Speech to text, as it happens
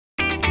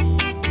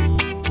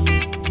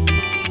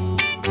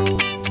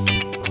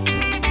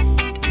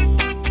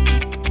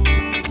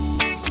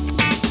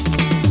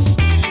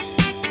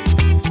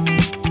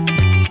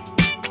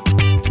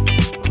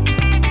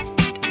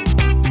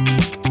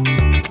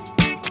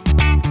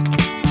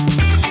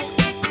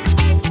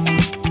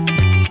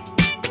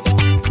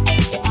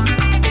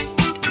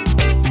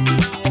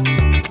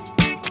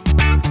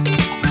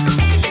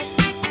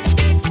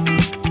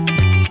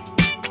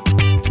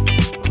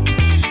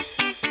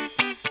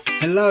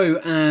Hello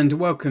and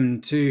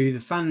welcome to the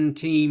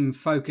FanTeam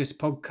Focus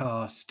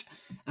podcast.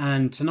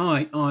 And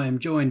tonight I am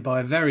joined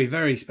by a very,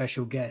 very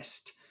special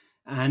guest,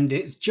 and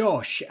it's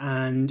Josh.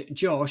 And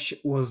Josh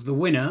was the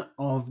winner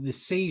of the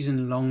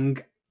season-long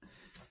 £1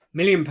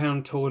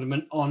 million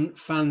tournament on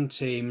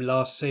FanTeam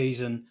last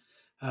season.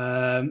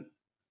 I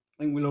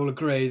think we'll all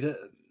agree that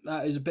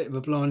that is a bit of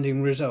a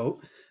blinding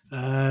result.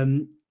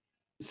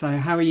 So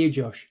how are you,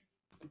 Josh?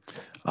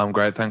 I'm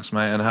great, thanks,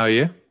 mate. And how are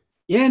you?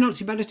 Yeah, not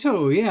too bad at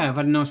all. Yeah, I've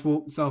had a nice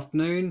walk this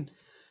afternoon.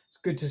 It's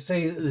good to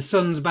see that the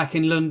sun's back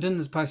in London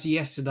as opposed to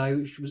yesterday,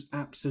 which was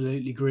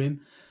absolutely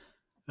grim.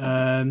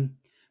 Um,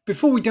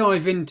 Before we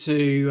dive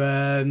into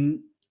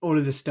all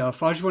of the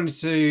stuff, I just wanted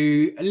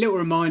to a little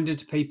reminder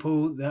to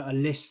people that are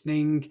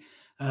listening.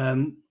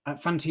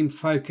 At FanTeam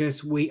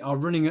Focus, we are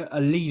running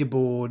a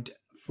leaderboard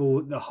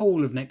for the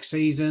whole of next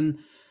season.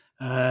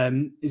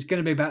 It's going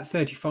to be about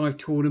 35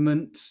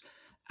 tournaments,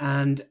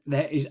 and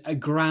there is a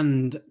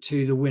grand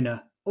to the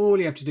winner. All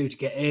you have to do to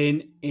get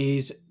in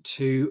is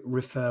to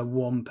refer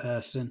one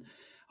person.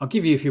 I'll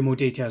give you a few more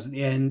details at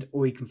the end,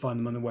 or you can find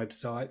them on the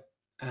website.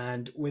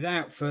 And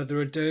without further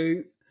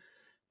ado,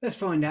 let's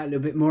find out a little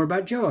bit more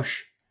about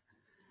Josh.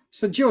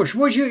 So, Josh,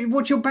 what's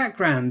your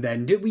background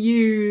then? Were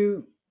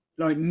you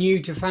like new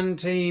to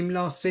FanTeam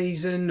last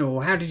season,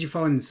 or how did you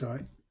find the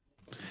site?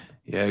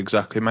 Yeah,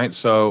 exactly, mate.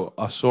 So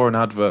I saw an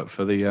advert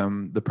for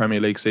the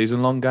Premier League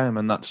season long game,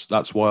 and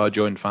that's why I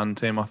joined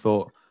FanTeam. I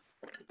thought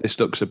this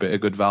looks a bit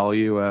of good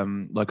value,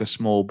 like a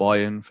small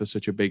buy-in for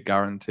such a big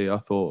guarantee. I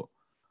thought,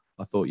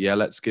 yeah,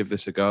 let's give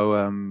this a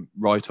go.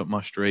 Right up my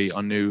street.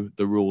 I knew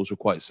the rules were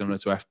quite similar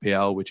to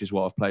FPL, which is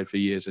what I've played for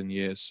years and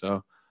years.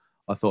 So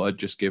I thought I'd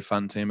just give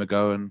FanTeam a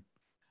go,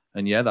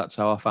 and yeah, that's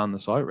how I found the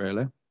site,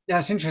 really.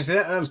 That's interesting.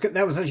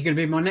 That was actually going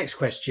to be my next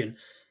question.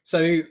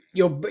 So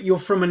you're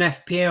from an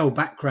FPL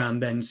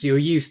background then, so you're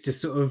used to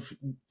sort of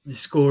the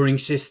scoring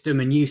system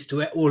and used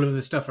to all of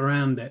the stuff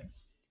around it.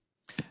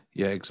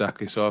 Yeah,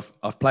 exactly. So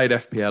I've played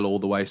FPL all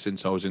the way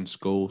since I was in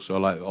school. So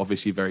like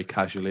obviously very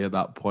casually at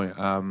that point.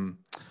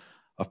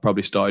 I've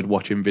probably started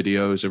watching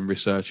videos and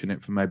researching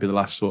it for maybe the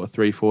last sort of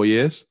 3-4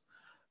 years.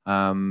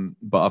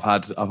 But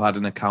I've had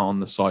an account on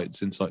the site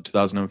since like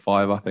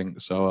 2005, I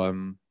think. So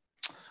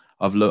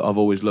I've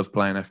always loved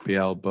playing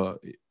FPL. But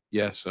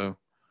yeah, so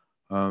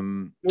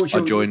What's I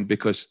your joined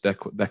because they're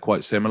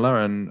quite similar,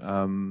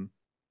 and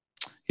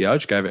yeah, I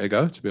just gave it a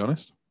go, to be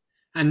honest.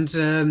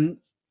 and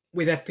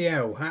with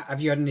FPL,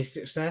 have you had any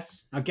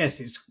success? I guess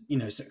it's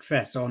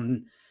success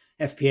on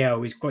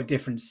FPL is quite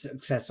different to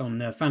success on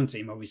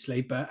FanTeam,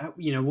 obviously. But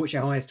what's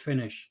your highest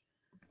finish?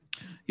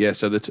 Yeah,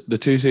 so the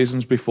 2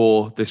 seasons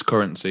before this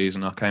current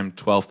season, I came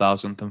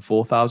 12,000th and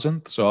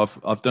 4,000th. So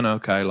I've done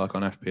okay, like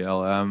on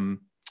FPL.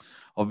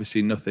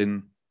 Obviously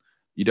nothing.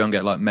 You don't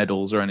get like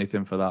medals or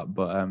anything for that,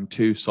 but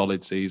two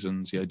solid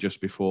seasons. Yeah,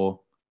 just before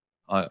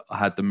I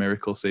had the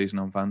miracle season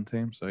on Fan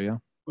Team. So yeah.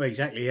 Well,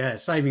 exactly, yeah.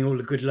 Saving all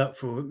the good luck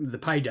for the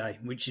payday,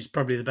 which is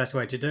probably the best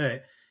way to do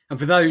it. And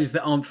for those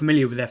that aren't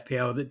familiar with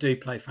FPL that do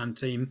play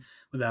FanTeam,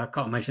 although I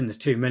can't imagine there's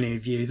too many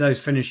of you, those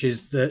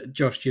finishes that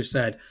Josh just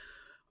said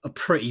are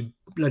pretty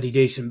bloody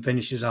decent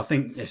finishes. I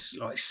think there's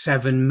like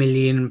 7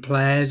 million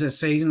players a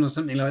season or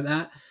something like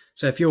that.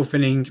 So if you're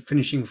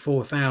finishing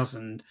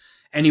 4,000,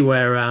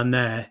 anywhere around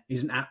there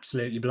is an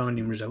absolutely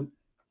blinding result.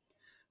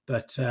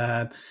 But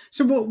so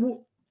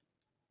what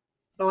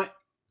like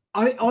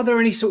are there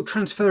any sort of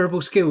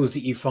transferable skills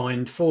that you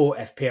find for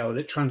FPL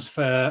that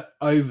transfer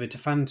over to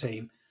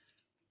FanTeam?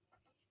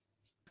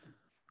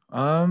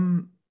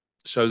 Um.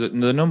 So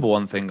the number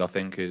one thing I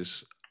think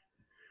is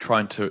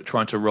trying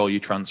to roll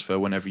your transfer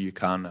whenever you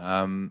can.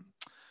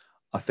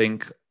 I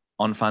think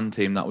on Fan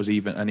Team that was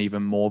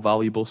even more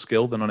valuable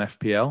skill than on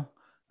FPL,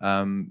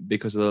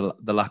 because of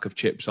the lack of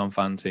chips on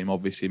Fan Team.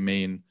 Obviously,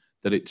 mean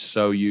that it's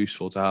so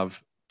useful to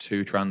have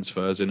two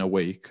transfers in a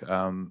week,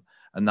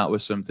 and that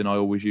was something I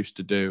always used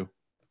to do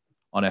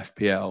on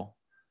FPL,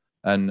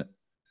 and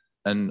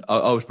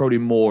I was probably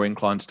more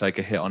inclined to take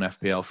a hit on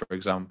FPL, for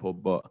example,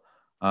 but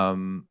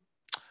um,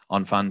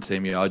 on Fan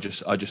Team, yeah, I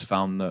just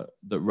found that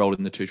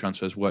rolling the two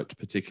transfers worked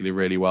particularly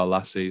really well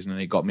last season, and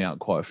it got me out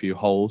quite a few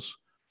holes.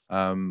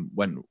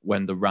 When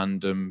the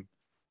random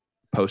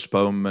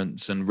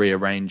postponements and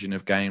rearranging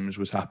of games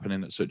was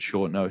happening at such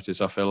short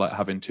notice, I feel like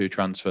having two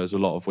transfers a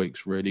lot of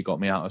weeks really got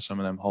me out of some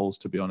of them holes,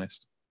 to be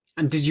honest.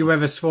 And did you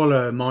ever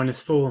swallow a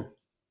 -4?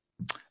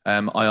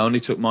 I only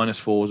took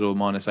 -4s or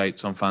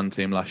 -8s on Fan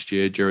Team last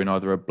year during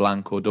either a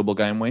blank or double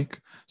game week.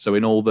 So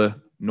in all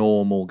the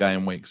normal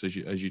game weeks, as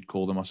you'd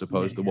call them, I Yeah,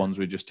 suppose, the yeah. ones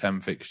with just 10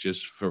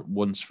 fixtures for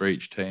once for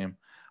each team,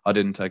 I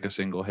didn't take a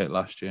single hit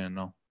last year.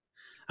 No.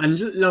 And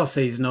last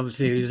season,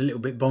 obviously, it was a little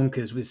bit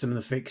bonkers with some of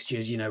the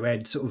fixtures. We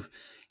had sort of,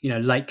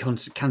 late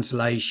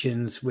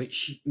cancellations,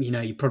 which,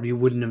 you probably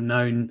wouldn't have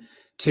known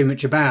too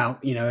much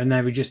about, and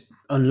they were just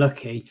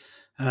unlucky.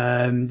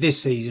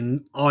 This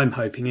season, I'm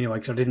hoping anyway,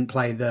 because I didn't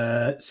play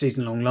the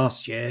season long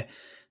last year,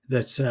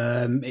 that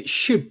it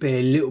should be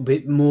a little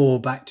bit more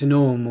back to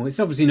normal. It's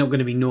obviously not going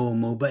to be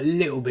normal, but a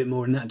little bit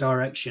more in that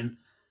direction.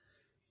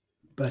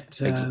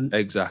 But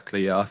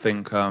Exactly. Yeah, I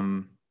think.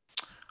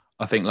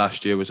 I think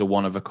last year was a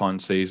one of a kind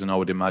season. I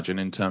would imagine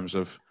in terms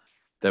of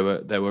they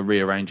were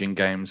rearranging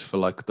games for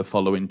like the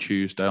following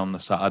Tuesday on the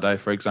Saturday,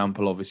 for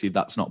example. Obviously,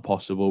 that's not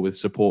possible with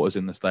supporters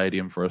in the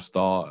stadium for a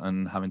start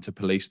and having to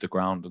police the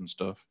ground and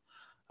stuff.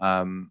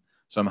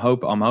 So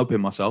I'm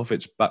hoping myself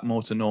it's back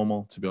more to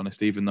normal. To be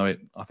honest, even though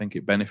I think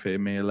it benefited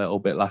me a little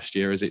bit last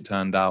year as it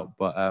turned out.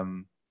 But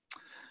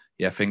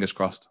yeah, fingers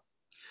crossed.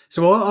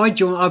 So I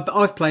joined.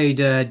 I've played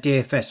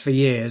DFS for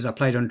years. I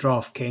played on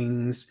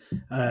DraftKings.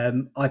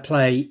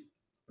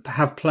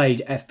 Have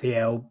played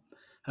FPL,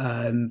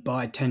 but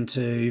I tend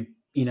to,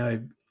 you know,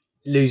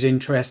 lose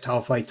interest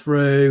halfway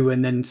through,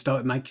 and then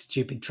start making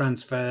stupid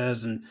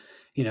transfers, and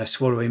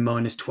swallowing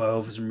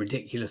 -12s and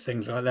ridiculous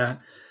things like that.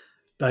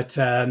 But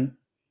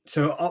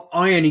so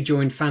I only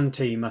joined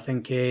FanTeam, I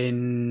think,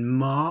 in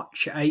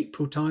March,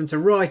 April time, so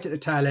right at the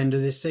tail end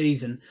of this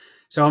season.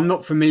 So I'm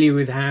not familiar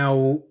with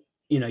how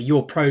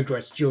your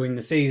progress during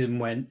the season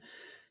went.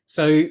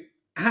 So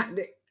how,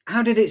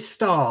 how did it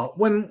start?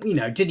 When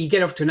did you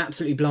get off to an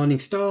absolutely blinding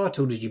start,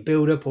 or did you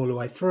build up all the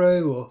way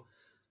through? Or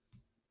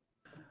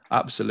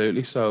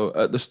Absolutely. So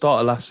at the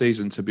start of last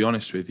season, to be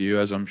honest with you,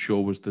 as I'm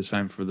sure was the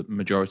same for the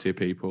majority of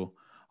people,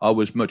 I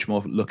was much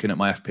more looking at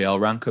my FPL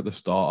rank at the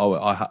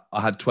start.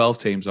 I had 12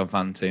 teams on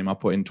FanTeam. I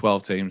put in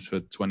 12 teams for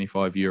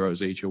 25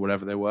 euros each or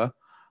whatever they were.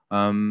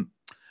 Um,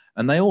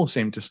 and they all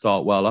seemed to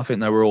start well. I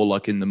think they were all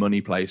like in the money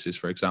places,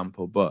 for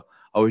example. But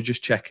I was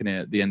just checking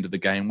it at the end of the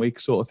game week,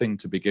 sort of thing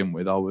to begin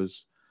with. I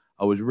was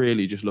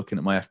really just looking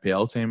at my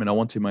FPL team, and I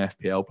wanted my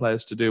FPL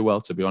players to do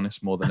well, to be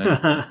honest, more than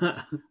anything.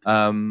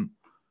 Um,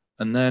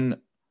 and then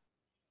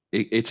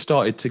it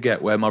started to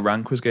get where my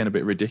rank was getting a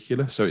bit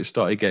ridiculous. So it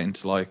started getting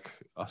to like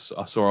I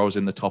saw I was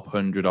in the top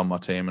 100 on my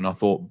team, and I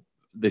thought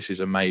this is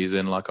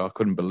amazing. Like I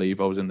couldn't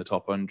believe I was in the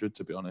top 100,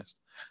 to be honest.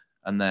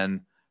 And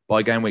then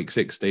by game week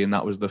 16,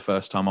 that was the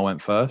first time I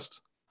went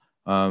first.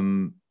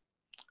 Um,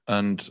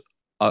 and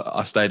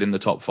I stayed in the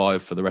top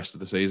 5 for the rest of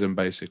the season,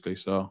 basically.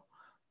 So,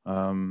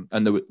 and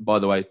there were, by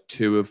the way,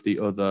 2 of the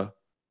other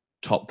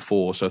top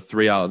 4, so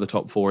 3 out of the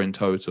top 4 in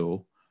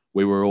total,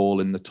 we were all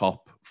in the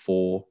top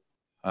 4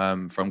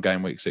 from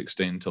game week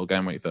 16 till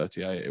game week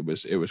 38. It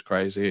was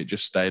crazy. It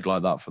just stayed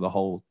like that for the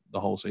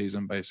whole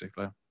season,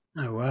 basically.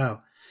 oh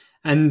wow!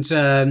 And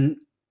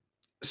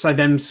so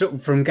then, sort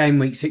of from game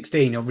week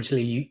 16,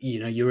 obviously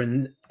you're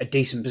in a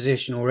decent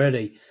position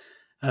already.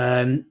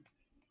 Um,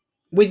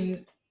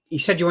 with You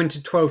said you went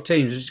to 12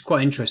 teams, which is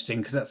quite interesting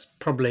because that's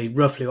probably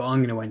roughly what I'm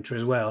going to enter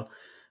as well.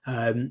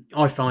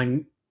 I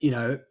find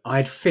I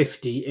had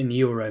 50 in the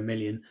Euro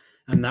Million,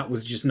 and that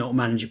was just not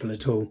manageable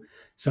at all.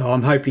 So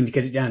I'm hoping to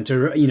get it down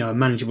to a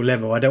manageable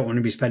level. I don't want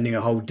to be spending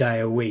a whole day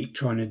a week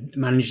trying to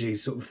manage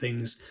these sort of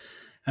things.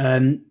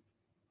 Um,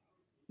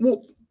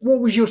 what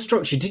was your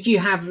structure? Did you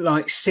have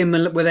like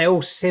similar? Were they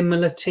all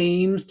similar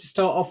teams to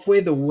start off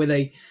with, or were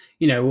they,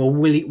 or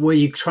were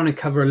you trying to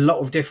cover a lot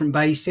of different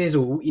bases,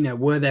 or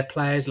were there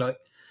players like,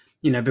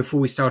 before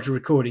we started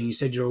recording, you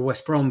said you're a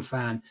West Brom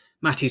fan.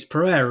 Matis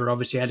Pereira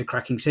obviously had a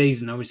cracking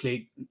season.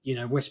 Obviously,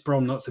 West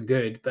Brom not so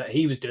good, but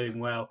he was doing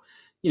well.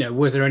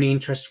 Was there any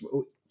interest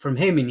from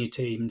him in your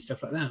team and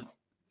stuff like that?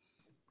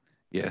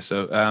 Yeah.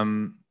 So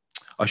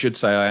I should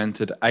say I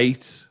entered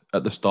 8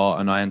 at the start,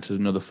 and I entered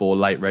another 4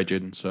 late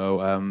regging.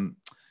 So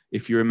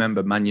if you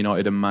remember, Man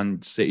United and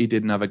Man City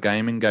didn't have a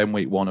game in game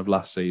week 1 of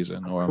last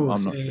season, Of or I'm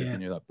course, not yeah, sure if yeah. you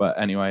knew that. But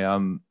anyway,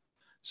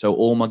 so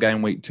all my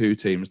game week 2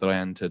 teams that I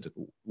entered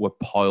were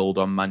piled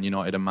on Man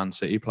United and Man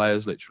City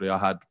players. Literally, I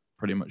had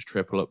pretty much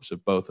triple ups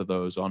of both of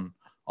those on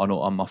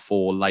my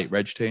 4 late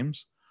reg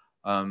teams.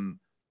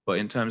 But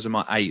in terms of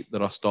my 8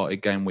 that I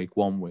started game week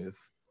 1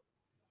 with,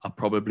 I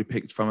probably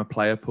picked from a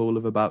player pool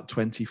of about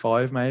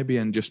 25 maybe,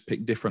 and just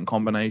picked different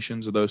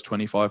combinations of those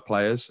 25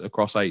 players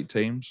across 8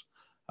 teams.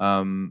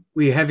 Were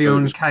you heavy So it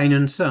on was Kane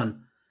and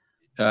Son?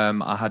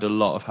 I had a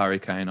lot of Harry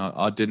Kane.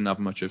 I didn't have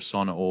much of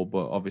Son at all,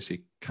 but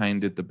obviously Kane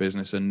did the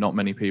business, and not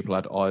many people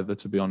had either,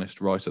 to be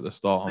honest, right at the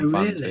start on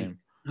Oh, really? FanTeam.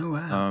 Oh,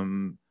 wow.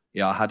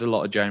 Yeah, I had a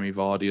lot of Jamie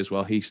Vardy as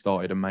well. He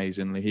started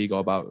amazingly. He got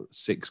about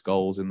 6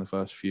 goals in the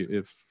first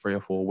 3 or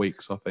 4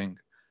 weeks, I think.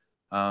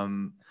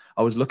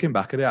 I was looking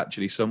back at it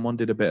actually. Someone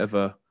did a bit of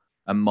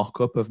a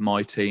mock up of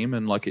my team,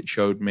 and like it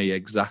showed me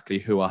exactly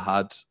who I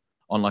had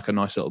on like a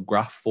nice little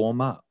graph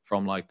format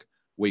from like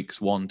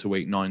weeks 1 to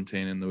week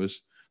 19, and there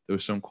was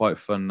some quite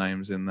fun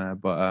names in there,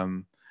 but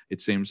it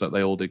seems like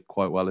they all did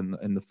quite well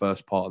in the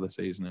first part of the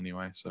season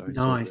anyway. So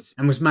it's all good. Nice.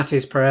 And was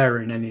Matis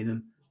Pereira in any of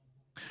them?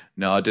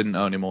 No, I didn't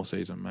own him all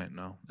season, mate.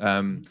 No.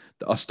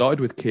 I started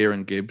with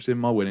Kieran Gibbs in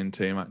my winning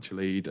team.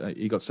 Actually,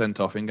 he got sent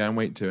off in game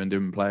week 2 and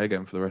didn't play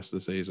again for the rest of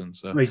the season.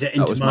 So Well, he's at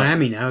that Inter was my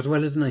Miami now as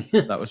well, isn't he?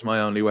 that was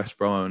my only West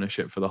Brom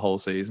ownership for the whole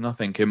season. I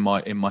think in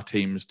my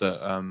teams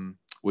that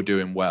were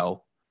doing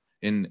well,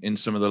 in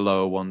some of the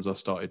lower ones, I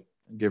started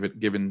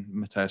giving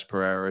Mateus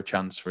Pereira a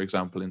chance, for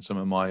example, in some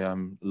of my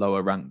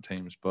lower ranked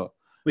teams, but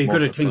Well, you've got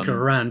more to for tinker fun.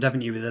 around,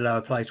 haven't you, with the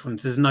lower place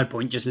ones? There's no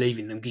point just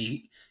leaving them because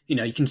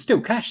you can still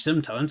cash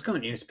sometimes,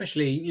 can't you?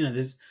 Especially,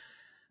 there's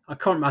I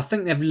can't. I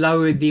think they've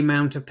lowered the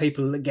amount of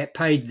people that get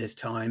paid this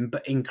time,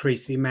 but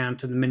increased the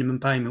amount of the minimum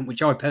payment,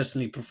 which I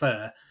personally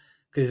prefer,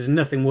 because there's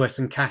nothing worse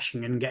than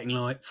cashing and getting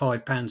like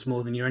 £5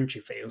 more than your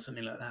entry fee or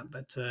something like that.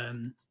 But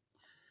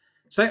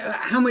so,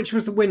 how much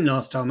was the win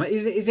last time?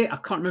 Is it? Is it? I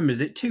can't remember. Is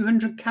it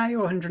 200k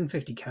or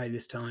 150k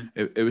this time?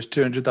 It was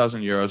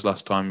 200,000 euros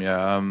last time.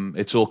 Yeah,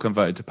 it's all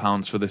converted to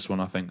pounds for this one,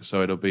 I think.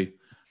 So it'll be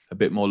a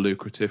bit more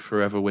lucrative for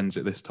whoever wins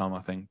it this time, I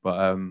think.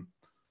 But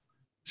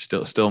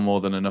still more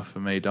than enough for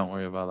me. Don't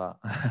worry about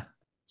that.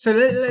 So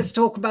let's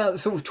talk about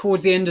sort of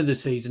towards the end of the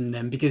season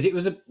then, because it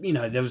was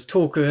there was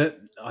talk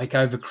like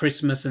over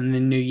Christmas and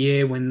then New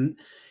Year when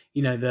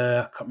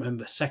the I can't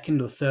remember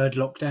second or third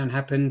lockdown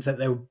happened that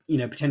they were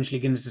potentially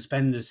going to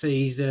suspend the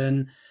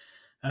season.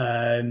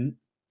 Um,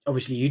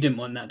 Obviously, you didn't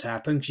want that to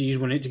happen because you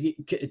just wanted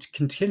to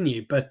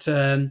continue. But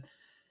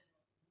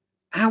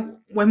how?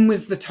 When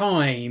was the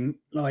time?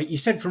 Like you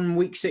said, from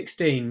week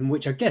 16,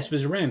 which I guess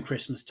was around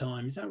Christmas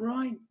time. Is that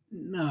right?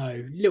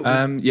 No, little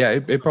bit. Yeah,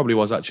 it probably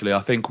was actually. I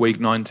think week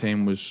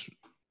 19 was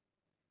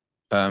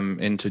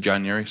into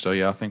January. So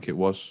yeah, I think it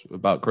was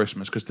about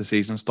Christmas because the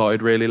season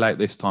started really late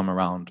this time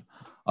around.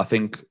 I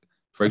think,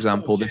 for Of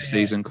example, course, this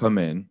season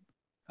coming,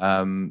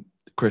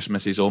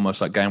 Christmas is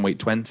almost like game week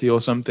 20 or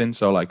something.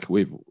 So like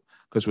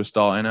because we're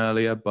starting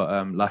earlier,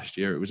 but last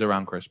year it was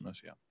around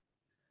Christmas. Yeah.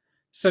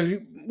 So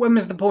when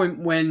was the point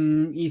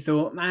when you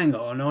thought, hang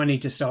on, I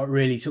need to start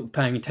really sort of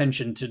paying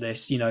attention to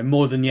this,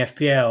 more than the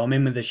FPL? I'm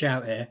in with a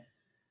shout here.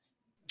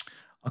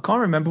 I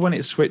can't remember when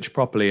it switched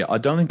properly. I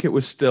don't think it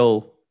was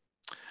still.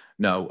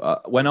 No,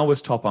 when I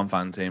was top on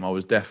FanTeam, I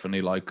was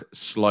definitely like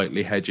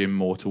slightly hedging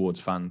more towards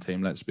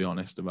FanTeam. Let's be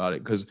honest about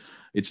it, because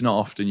it's not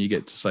often you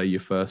get to say you're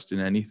first in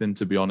anything,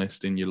 to be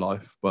honest, in your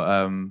life. But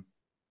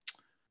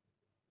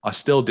I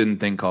still didn't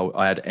think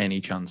I had any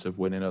chance of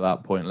winning at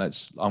that point.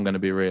 I'm going to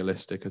be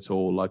realistic at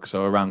all. Like,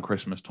 so around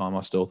Christmas time,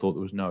 I still thought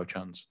there was no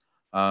chance.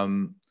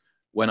 When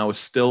I was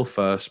still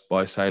first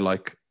by say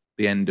like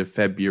the end of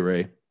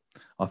February,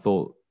 I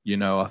thought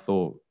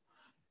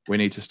we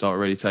need to start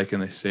really taking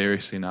this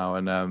seriously now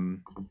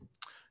and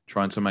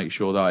trying to make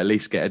sure that I at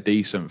least get a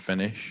decent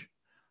finish.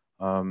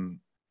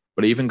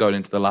 But even going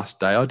into the last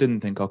day, I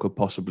didn't think I could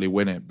possibly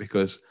win it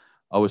because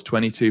I was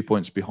 22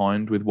 points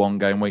behind with one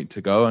game week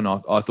to go, and I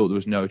thought there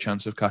was no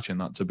chance of catching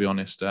that, to be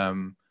honest,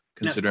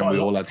 considering Quite a we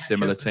lot all to had catch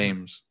similar up, isn't it?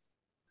 teams.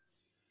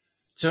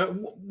 So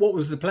what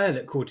was the player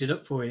that caught it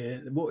up for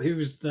you? Who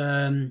was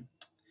the?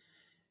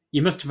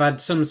 You must have had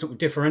some sort of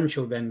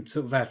differential then,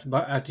 sort of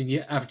after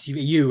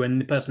you and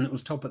the person that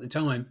was top at the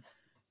time.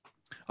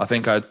 I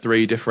think I had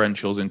three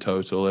differentials in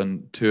total,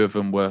 and two of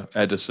them were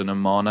Edison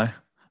and Mane.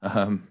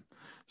 Um,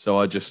 so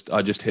I just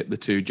hit the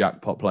two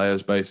jackpot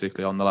players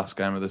basically on the last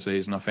game of the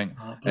season. I think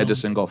Oh,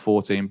 Edison got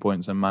 14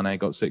 points and Mane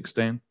got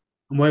 16.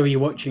 and where were you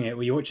watching it?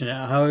 Were you watching it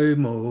at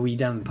home or were you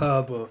down the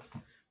pub? Or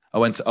I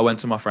went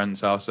to my friend's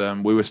house.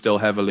 We were still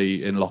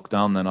heavily in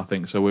lockdown then, I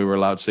think, so we were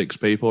allowed 6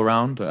 people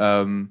around.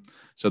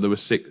 So there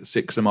was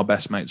six of my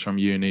best mates from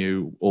uni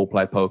who all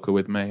play poker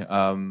with me.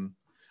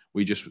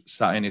 We just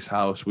sat in his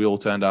house. We all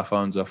turned our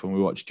phones off and we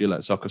watched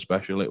Gillette Soccer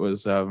Special. It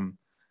was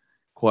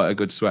quite a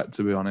good sweat,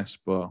 to be honest.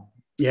 But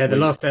yeah, the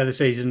we last day of the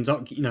season's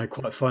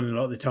quite fun a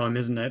lot of the time,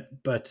 isn't it?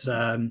 But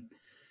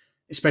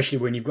especially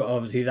when you've got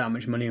obviously that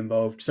much money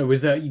involved. So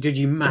did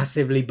you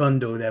massively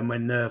bundle then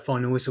when the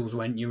final whistles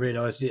went? You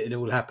realised it had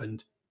all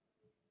happened.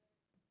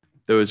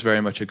 there was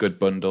very much a good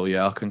bundle.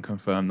 Yeah, I can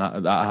confirm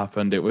that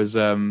happened. It was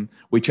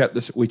we checked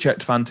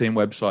FanTeam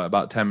website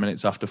about 10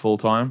 minutes after full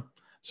time.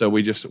 So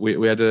we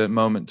had a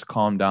moment to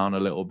calm down a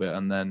little bit,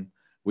 and then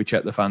we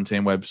checked the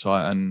FanTeam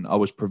website, and I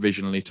was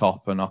provisionally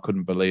top, and I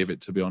couldn't believe it,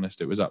 to be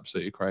honest. It was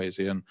absolutely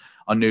crazy, and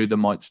I knew there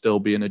might still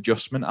be an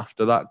adjustment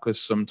after that because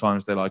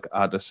sometimes they like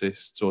add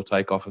assists or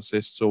take off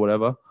assists or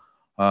whatever.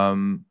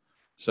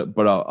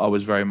 But I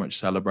was very much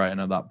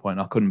celebrating at that point.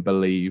 I couldn't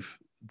believe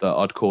that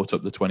I'd caught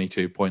up the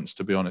 22 points,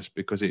 to be honest,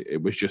 because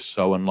it was just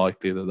so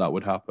unlikely that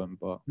would happen.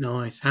 But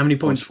Nice. How many I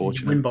was points did you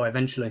fortunate. win by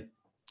eventually?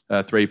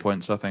 3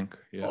 points, I think.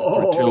 Yeah, two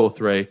Oh, or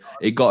three.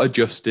 It got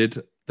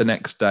adjusted the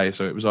next day,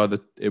 so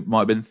it might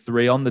have been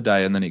 3 on the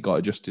day, and then it got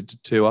adjusted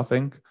to 2, I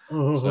think.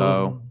 oh,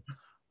 So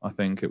I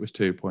think it was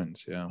 2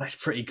 points. Yeah, that's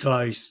pretty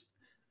close.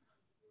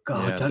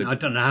 God, yeah. I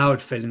don't know how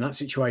I'd feel in that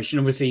situation.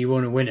 Obviously, you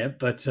want to win it,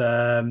 but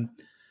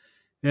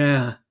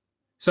yeah.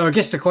 So I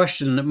guess the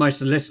question that most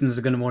of the listeners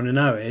are going to want to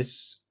know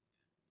is,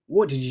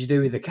 what did you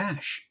do with the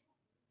cash?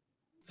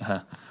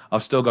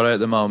 I've still got it at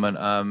the moment.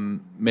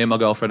 Me and my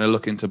girlfriend are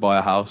looking to buy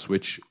a house,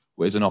 which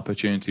is an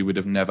opportunity we'd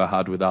have never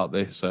had without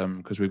this,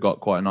 because we've got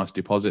quite a nice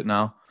deposit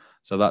now.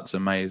 So that's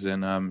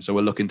amazing. So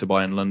we're looking to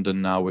buy in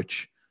London now,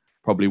 which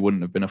probably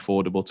wouldn't have been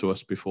affordable to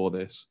us before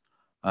this.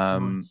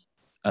 Nice.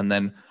 And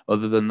then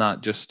other than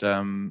that, just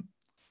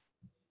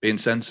being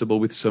sensible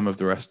with some of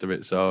the rest of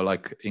it. So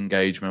like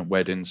engagement,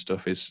 wedding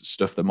stuff is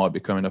stuff that might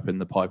be coming up in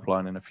the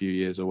pipeline in a few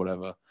years or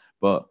whatever.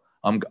 But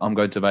I'm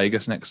going to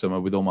Vegas next summer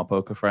with all my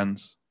poker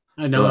friends.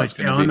 Oh, So that's nice.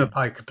 going to Yeah, I'm a be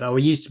poker player. I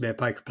used to be a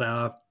poker player.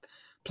 I've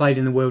played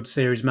in the World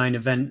Series main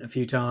event a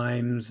few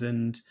times,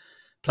 and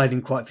played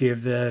in quite a few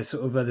of the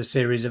sort of other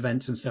series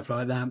events and stuff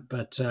like that.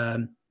 But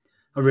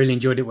I really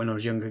enjoyed it when I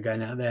was younger,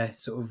 going out there.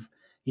 Sort of,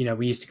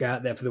 we used to go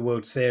out there for the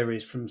World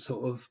Series from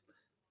sort of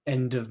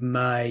end of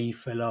May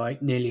for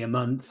like nearly a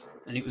month,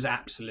 and it was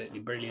absolutely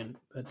brilliant.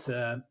 But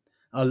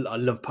I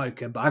love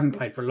poker, but I haven't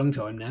played for a long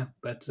time now.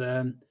 But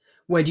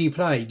where do you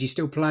play? Do you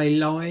still play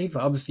live?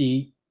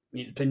 Obviously,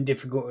 it's been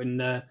difficult in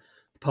the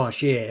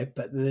past year,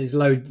 but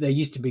there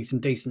used to be some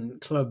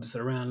decent clubs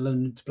around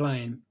London to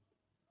play in.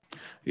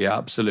 Yeah,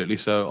 absolutely.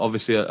 So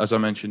obviously, as I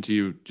mentioned to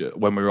you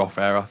when we were off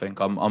air, I think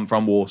I'm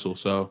from Warsaw,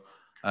 so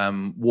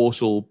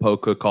Warsaw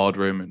Poker Card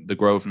Room, the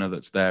Grosvenor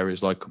that's there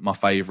is like my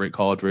favourite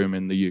card room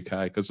in the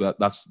UK because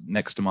that's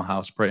next to my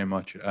house pretty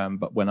much.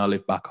 But when I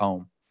live back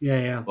home, Yeah,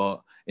 yeah,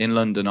 but in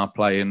London, I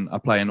play in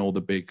all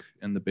the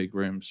big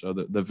rooms. So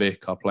the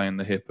Vic, I play in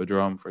the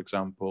Hippodrome, for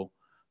example.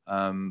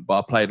 But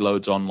I played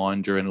loads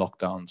online during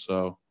lockdown,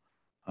 so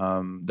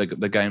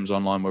the games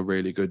online were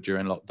really good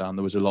during lockdown.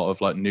 There was a lot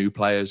of like new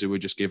players who were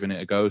just giving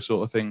it a go,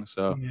 sort of thing.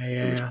 So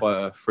yeah, it was yeah. quite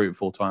a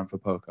fruitful time for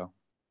poker.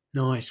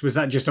 Nice. Was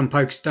that just on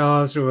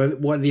PokerStars, or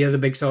what are the other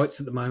big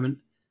sites at the moment?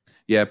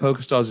 Yeah,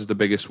 PokerStars is the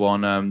biggest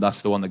one.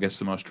 That's the one that gets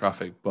the most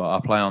traffic. But I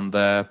play on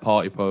there,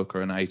 Party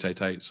Poker, and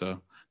 888.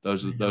 So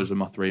those are, Yeah, those are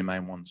my three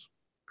main ones.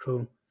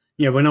 cool.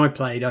 Yeah, when I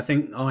played, I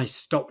think I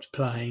stopped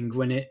playing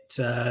when it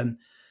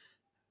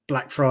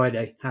Black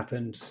Friday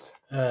happened.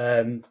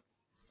 I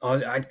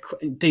had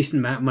a decent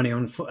amount of money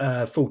on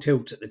full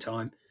tilt at the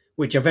time,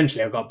 which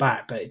eventually I got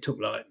back, but it took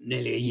like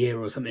nearly a year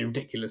or something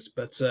ridiculous.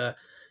 But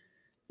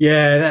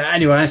yeah,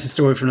 anyway, that's a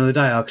story for another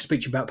day. I could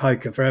speak to you about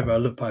poker forever. I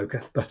love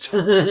poker, but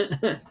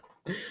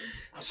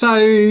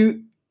so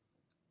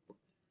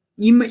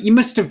you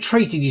must have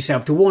treated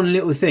yourself to one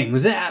little thing.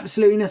 Was it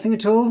absolutely nothing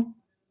at all?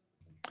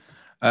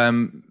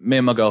 Me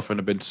and my girlfriend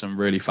have been to some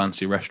really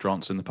fancy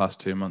restaurants in the past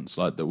 2 months,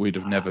 like that we'd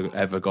have never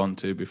ever gone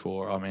to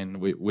before. I mean,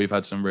 we've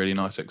had some really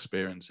nice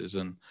experiences,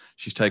 and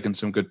she's taken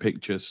some good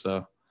pictures.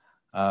 So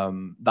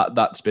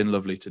that's been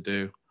lovely to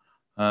do.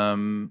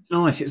 Um,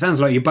 Nice. It sounds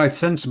like you're both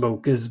sensible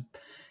because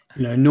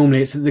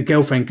normally it's the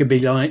girlfriend could be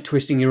like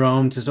twisting your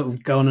arm to sort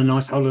of go on a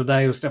nice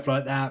holiday or stuff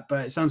like that.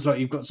 But it sounds like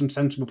you've got some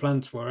sensible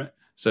plans for it.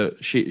 so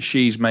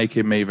she's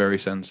making me very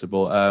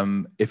sensible.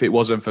 If it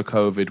wasn't for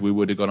COVID, we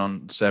would have gone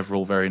on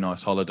several very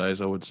nice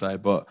holidays, I would say.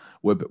 But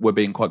we're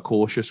being quite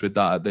cautious with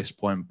that at this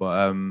point. But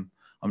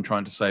I'm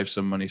trying to save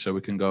some money so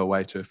we can go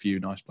away to a few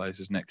nice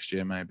places next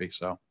year, maybe.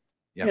 So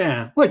yeah.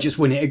 Yeah, well, just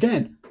win it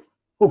again.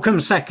 Or come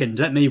second.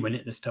 Let me win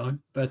it this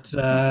time. But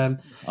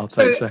I'll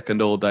take so,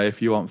 second all day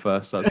if you want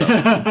first. That's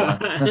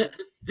absolutely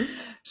fine.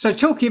 so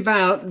talking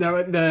about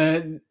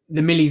the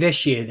Millie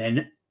this year,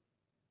 then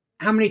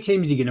how many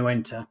teams are you going to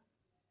enter?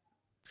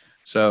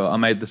 So I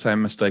made the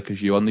same mistake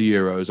as you on the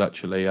Euros.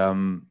 Actually,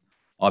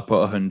 I put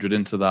 100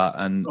 into that,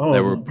 and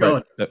Oh my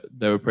god!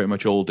 they were pretty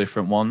much all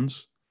different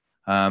ones.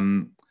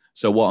 Um,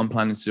 so what I'm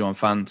planning to do on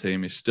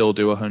FanTeam is still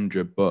do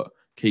 100, but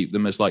keep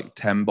them as like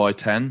 10 by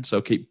 10.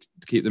 So keep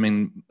them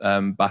in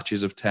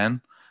batches of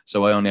 10.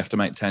 So I only have to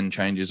make 10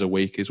 changes a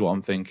week, is what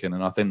I'm thinking,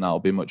 and I think that'll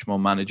be much more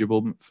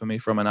manageable for me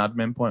from an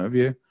admin point of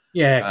view.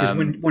 Yeah, because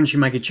Um, once you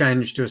make a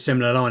change to a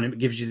similar lineup, it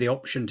gives you the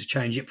option to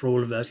change it for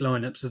all of those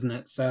lineups, doesn't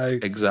it? So,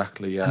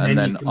 exactly, yeah, and and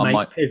then you then can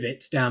make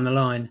pivots down the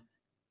line.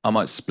 I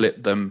might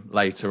split them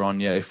later on.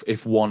 Yeah,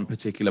 if one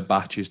particular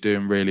batch is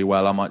doing really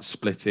well, I might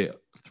split it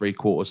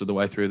 3/4 of the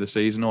way through the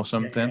season or Yeah, yeah.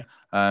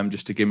 something,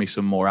 just to give me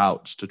some more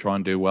outs to try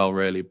and do well,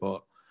 really.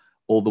 But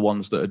all the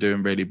ones that are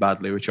doing really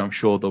badly, which I'm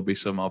sure there'll be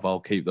some of,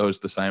 I'll keep those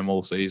the same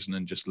all season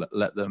and just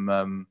let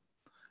them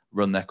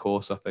run their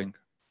course, I think.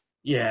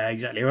 Yeah,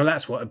 exactly. Well,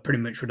 that's pretty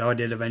much what I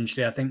did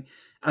eventually. I think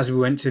as we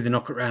went through the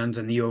knockout rounds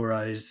and the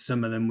Euros,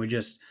 some of them were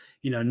just,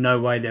 no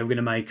way they were going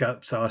to make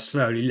up. So I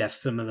slowly left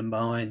some of them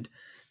behind.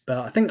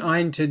 But I think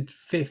I entered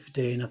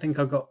 15. I think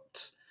I got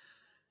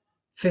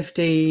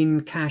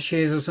 15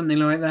 caches or something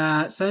like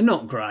that. So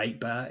not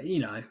great, but,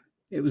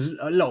 it was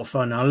a lot of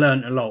fun. I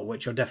learned a lot,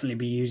 which I'll definitely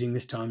be using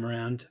this time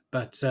around.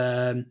 But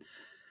so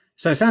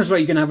it sounds like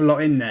you're going to have a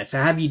lot in there. So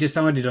have you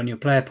decided on your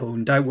player pool?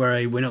 And don't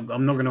worry,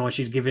 I'm not going to ask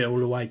you to give it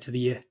all away to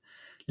the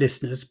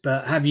listeners,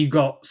 but have you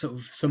got sort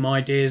of some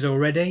ideas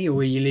already, or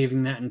are you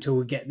leaving that until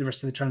we get the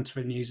rest of the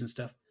transfer news and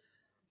stuff?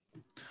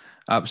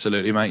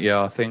 Absolutely, mate.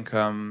 Yeah, I think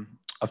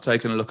I've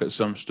taken a look at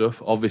some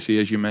stuff. Obviously,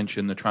 as you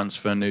mentioned, the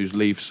transfer news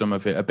leaves some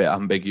of it a bit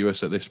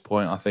ambiguous at this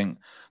point. I think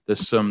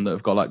there's some that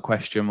have got like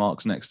question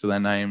marks next to their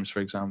names,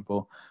 for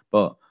example.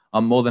 But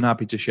I'm more than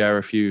happy to share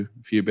a few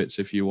bits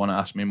if you want to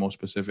ask me more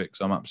specifics.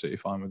 I'm absolutely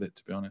fine with it,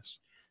 to be honest.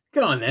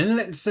 Go on then.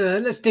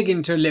 Let's dig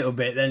into a little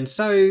bit then.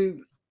 So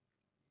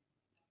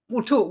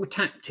we'll talk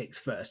tactics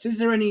first. Is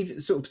there any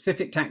sort of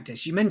specific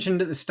tactics? You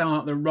mentioned at the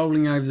start that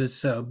rolling over the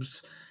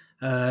subs.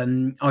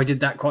 I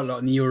did that quite a lot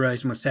in the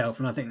Euros myself,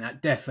 and I think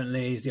that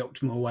definitely is the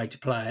optimal way to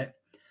play it,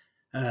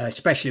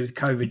 especially with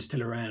COVID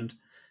still around.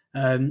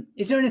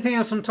 Is there anything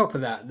else on top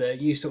of that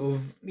you sort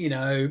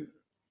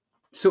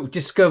of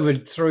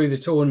discovered through the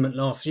tournament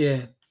last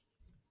year?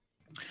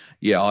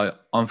 Yeah,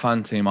 on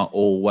FanTeam, I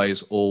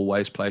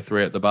always play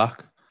three at the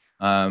back.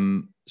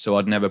 So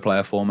I'd never play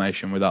a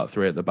formation without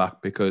three at the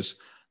back because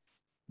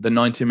the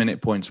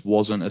 90-minute points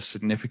wasn't as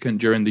significant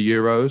during the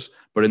Euros,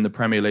 but in the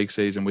Premier League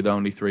season with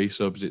only three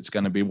subs, it's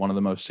going to be one of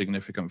the most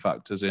significant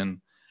factors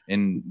in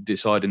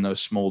deciding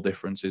those small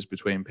differences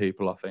between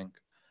people, I think.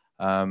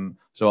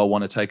 So I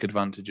want to take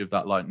advantage of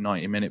that like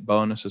 90-minute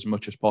bonus as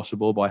much as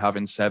possible by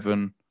having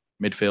 7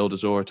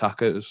 midfielders or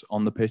attackers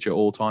on the pitch at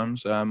all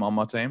times on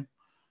my team.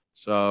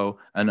 So,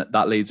 and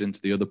that leads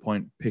into the other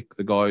point: pick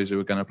the guys who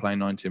are going to play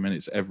 90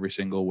 minutes every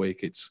single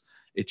week. It's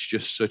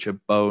just such a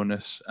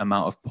bonus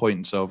amount of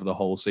points over the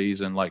whole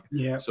season. Like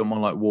Yeah. someone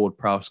like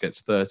Ward-Prowse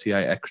gets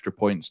 38 extra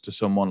points to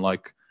someone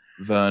like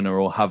Werner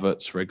or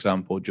Havertz, for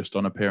example, just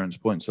on appearance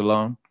points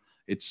alone.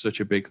 It's such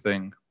a big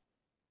thing.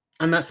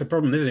 And that's the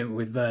problem, isn't it,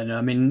 with Werner?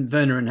 I mean,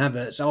 Werner and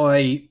Havertz,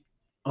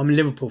 I'm a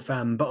Liverpool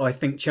fan, but I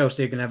think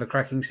Chelsea are going to have a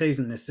cracking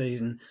season this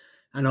season.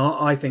 And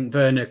I think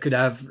Werner could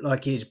have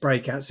like his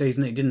breakout season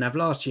that he didn't have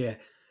last year.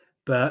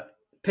 But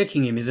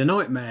picking him is a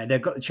nightmare.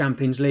 They've got the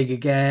Champions League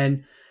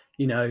again,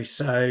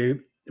 so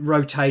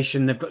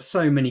rotation, they've got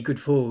so many good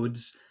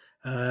forwards.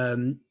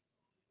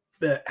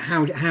 But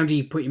how do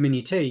you put him in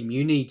your team?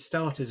 You need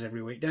starters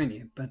every week, don't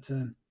you? But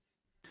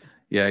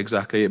Yeah,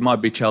 exactly. It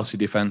might be Chelsea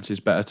defence is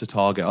better to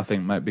target, I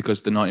think, mate,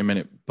 because the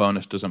 90-minute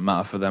bonus doesn't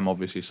matter for them,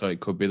 obviously. So it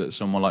could be that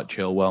someone like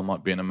Chilwell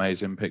might be an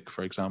amazing pick,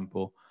 for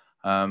example.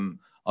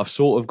 I've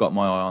sort of got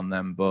my eye on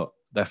them, but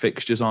their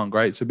fixtures aren't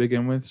great to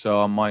begin with. So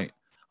I might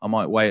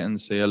wait and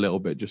see a little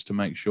bit just to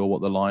make sure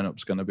what the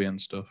lineup's going to be and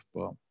stuff.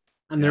 But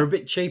and they're yeah, a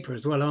bit cheaper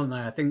as well, aren't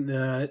they? I think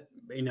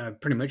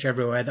pretty much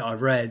everywhere that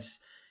I've read,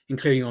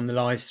 including on the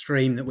live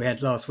stream that we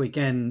had last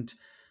weekend,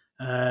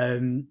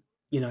 um,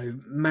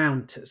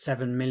 Mount at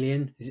 7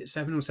 million. Is it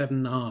 7 or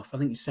 7.5? I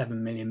think it's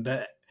 7 million.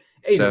 But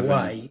either 7.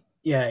 Yeah. way,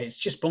 yeah, it's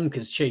just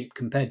bonkers cheap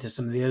compared to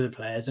some of the other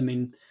players. I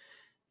mean,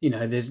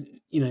 there's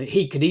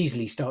he could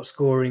easily start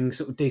scoring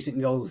sort of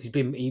decent goals.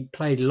 He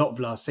played a lot of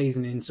last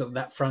season in sort of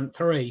that front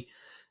three.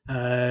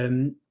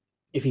 Um,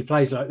 if he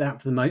plays like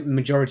that for the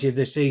majority of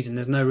this season,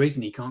 there's no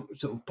reason he can't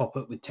sort of pop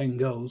up with 10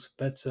 goals.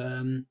 But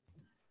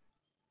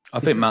I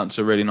think Mount's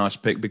a really nice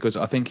pick because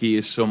I think he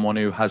is someone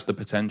who has the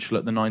potential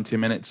at the 90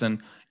 minutes,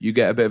 and you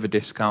get a bit of a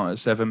discount at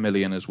 7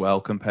 million as well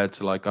compared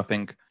to like I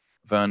think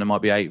Werner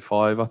might be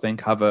 8.5. I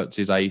think Havertz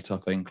is 8. I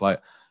think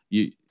like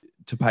you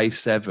to pay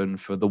 7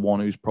 for the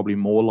one who's probably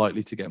more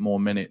likely to get more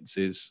minutes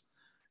is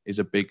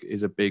a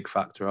big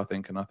factor. I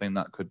think, and I think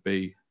that could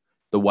be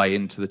the way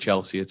into the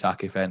Chelsea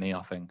attack, if any.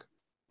 I think.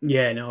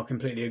 yeah, no, I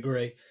completely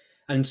agree.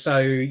 And so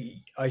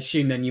I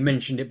assume then you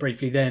mentioned it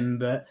briefly then,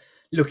 but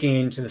looking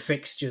into the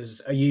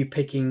fixtures, are you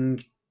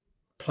picking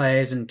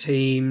players and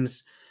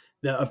teams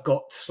that have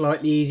got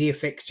slightly easier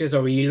fixtures,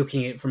 or are you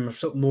looking at it from a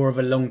sort of more of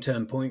a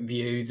long-term point of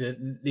view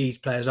that these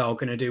players are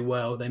going to do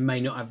well? They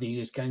may not have the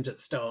easiest games at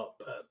the start,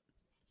 but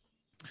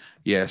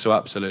Yeah, so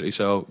absolutely.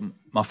 So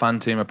my fan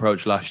team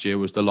approach last year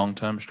was the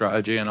long-term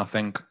strategy, and I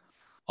think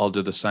I'll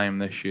do the same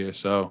this year.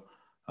 So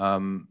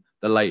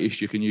the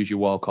latest you can use your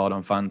wild card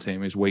on fan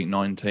team is week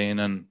 19,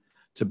 and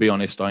to be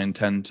honest, I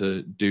intend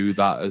to do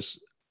that as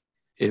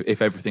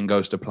if everything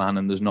goes to plan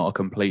and there's not a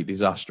complete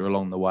disaster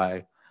along the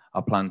way. I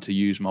plan to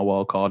use my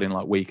wild card in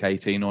like week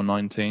 18 or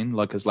 19,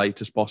 like as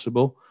late as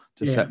possible,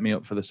 to yeah, set me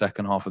up for the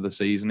second half of the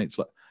season.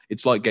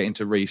 It's like getting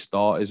to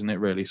restart, isn't it?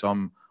 Really. So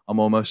I'm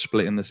almost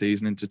splitting the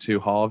season into two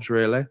halves,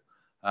 really.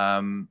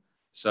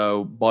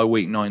 So by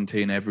week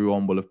 19,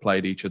 everyone will have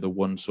played each other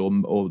once,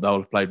 or they'll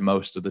have played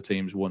most of the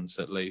teams once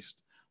at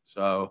least.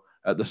 So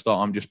at the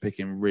start, I'm just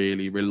picking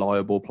really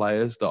reliable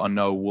players that I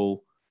know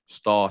will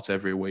start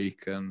every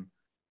week, and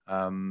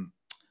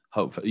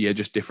hopefully, yeah,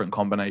 just different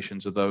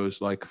combinations of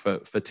those, like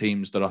for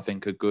teams that I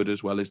think are good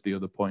as well as the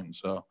other points.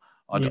 So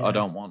I yeah.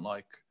 don't want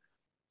like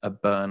a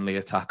Burnley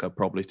attacker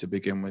probably to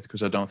begin with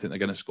because I don't think they're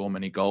going to score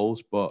many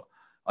goals, but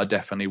I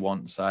definitely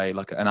want, say,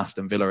 like an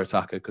Aston Villa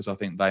attacker because I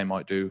think they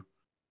might do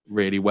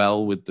really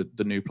well with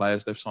the new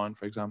players they've signed,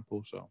 for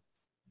example. So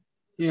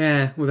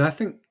Yeah, well, I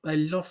think they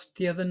lost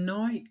the other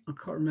night. I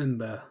can't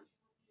remember.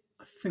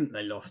 I think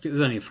they lost. It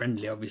was only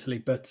friendly, obviously,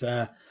 but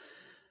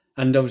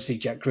and obviously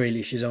Jack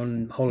Grealish is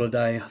on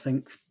holiday. I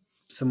think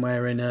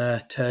somewhere in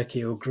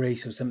Turkey or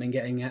Greece or something,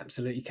 getting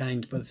absolutely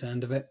caned by the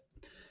sound of it,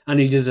 and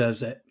he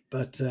deserves it.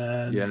 But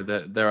yeah,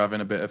 they're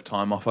having a bit of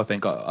time off. I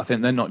think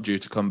they're not due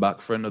to come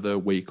back for another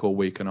week or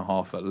week and a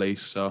half at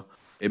least. So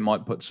it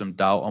might put some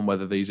doubt on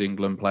whether these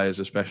England players,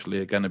 especially,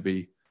 are going to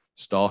be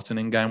starting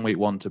in game week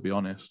 1. To be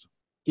honest.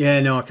 yeah,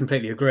 no, I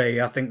completely agree.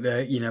 I think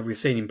that we've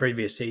seen in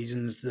previous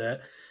seasons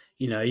that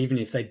even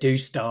if they do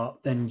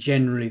start, then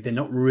generally they're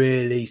not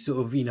really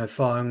sort of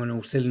firing on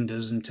all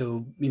cylinders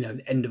until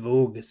the end of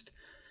August.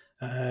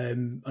 I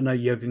know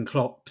Jurgen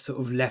Klopp sort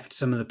of left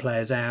some of the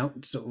players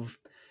out, sort of,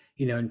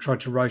 and tried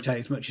to rotate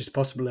as much as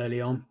possible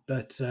early on.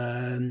 But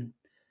it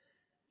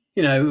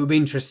will be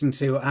interesting to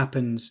see what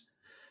happens.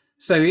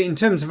 So, in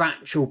terms of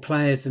actual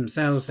players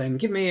themselves, then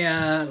give me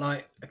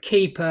a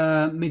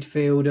keeper,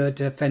 midfielder,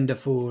 defender,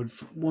 forward,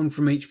 one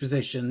from each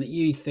position that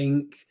you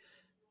think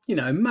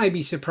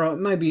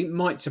maybe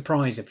might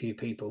surprise a few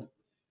people.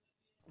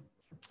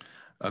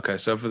 Okay,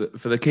 so for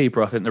the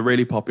keeper, I think the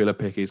really popular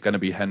pick is going to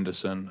be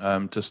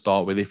Henderson to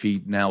start with if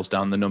he nails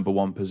down the number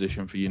one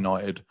position for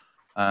United.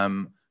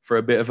 For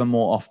a bit of a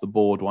more off the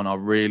board one, I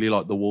really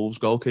like the Wolves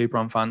goalkeeper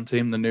on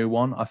FanTeam, the new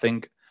one. I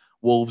think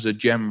Wolves are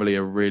generally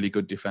a really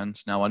good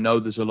defence. Now I know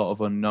there's a lot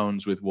of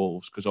unknowns with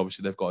Wolves because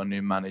obviously they've got a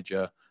new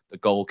manager, the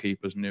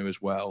goalkeeper's new as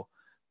well,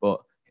 but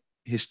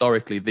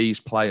historically these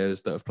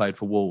players that have played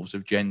for Wolves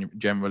have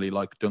generally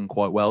like done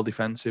quite well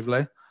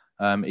defensively.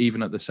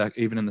 Even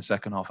even in the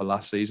second half of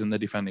last season, they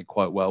defended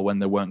quite well when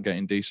they weren't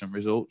getting decent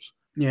results.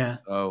 Yeah.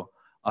 So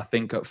I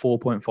think at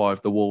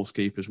 4.5, the Wolves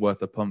keeper's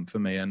worth a punt for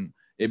me, and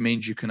it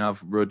means you can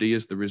have Ruddy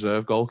as the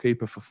reserve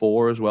goalkeeper for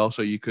 4 as well.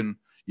 So you can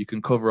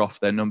cover off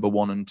their number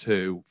 1 and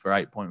 2 for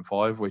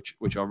 8.5,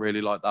 which I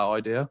really like that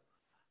idea.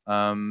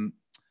 Um,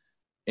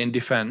 in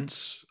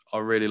defence, I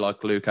really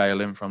like Luke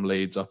Ayling from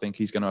Leeds. I think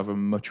he's going to have a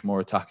much more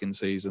attacking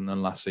season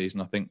than last season.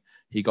 I think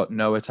he got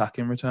no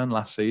attacking return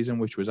last season,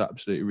 which was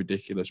absolutely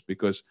ridiculous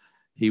because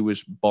he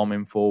was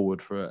bombing forward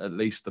for at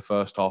least the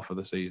first half of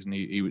the season.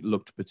 He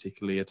looked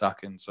particularly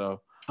attacking.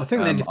 So I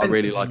think their I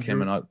really defensive like him,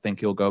 manager. and I think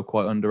he'll go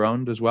quite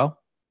under-owned as well.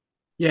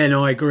 Yeah,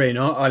 no, I agree, and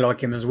I like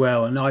him as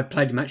well. And I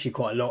played him actually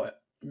quite a lot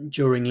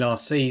during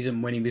last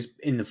season when he was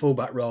in the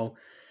fullback role.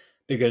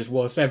 Because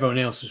whilst everyone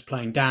else was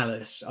playing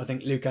Dallas, I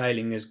think Luke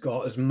Ayling has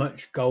got as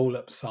much goal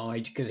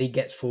upside because he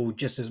gets forward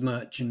just as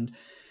much. And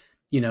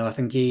I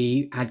think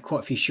he had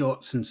quite a few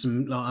shots and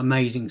some like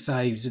amazing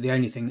saves. Are the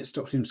only thing that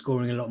stopped him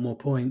scoring a lot more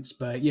points.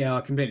 But yeah,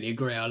 I completely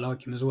agree. I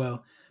like him as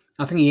well.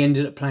 I think he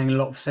ended up playing a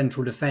lot of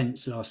central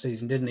defence last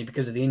season, didn't he?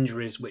 Because of the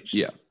injuries, which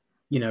Yeah.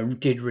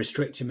 did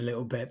restrict him a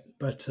little bit.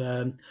 But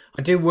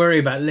I do worry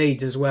about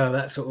Leeds as well.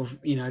 That sort of,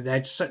 they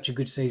had such a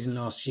good season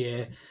last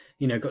year.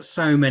 Got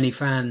so many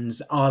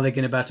fans. Are they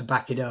going to be able to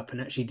back it up and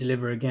actually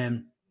deliver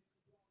again?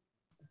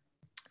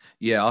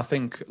 Yeah, I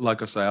think,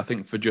 like I say, I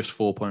think for just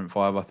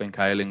 4.5, I think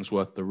Ayling's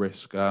worth the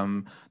risk.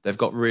 They've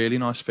got really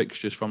nice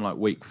fixtures from like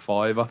week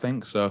 5, I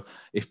think. So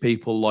if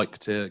people like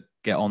to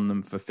get on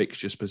them for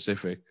fixture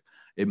specific,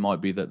 it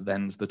might be that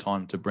then's the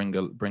time to bring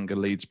a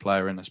Leeds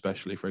player in,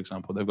 especially for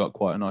example. They've got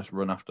quite a nice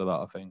run after that,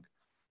 I think.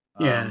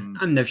 Yeah, Um,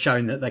 and they've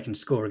shown that they can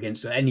score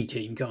against any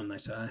team, can't they?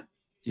 So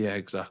yeah,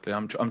 exactly.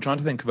 I'm trying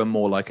to think of a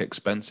more like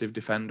expensive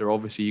defender.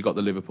 Obviously, you got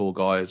the Liverpool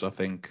guys. I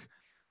think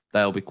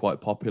they'll be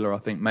quite popular. I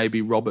think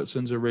maybe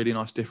Robertson's a really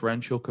nice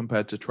differential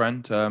compared to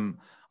Trent.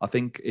 I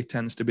think it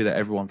tends to be that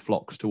everyone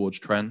flocks towards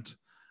Trent,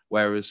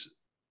 whereas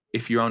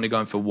if you're only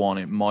going for one,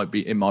 it might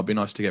be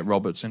nice to get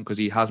Robertson because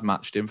he has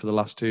matched him for the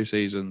last 2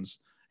 seasons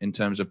in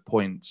terms of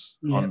points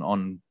yeah,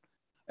 on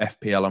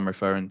FPL. I'm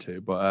referring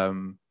to, but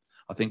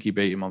I think he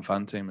beat him on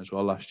FanTeam as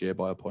well last year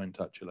by a point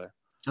actually.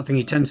 I think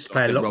he tends to So I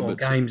play a think lot more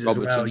games as well.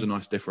 Robertson's a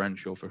nice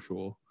differential for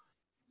sure.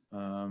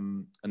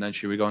 And then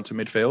should we go into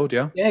midfield?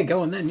 Yeah. Yeah,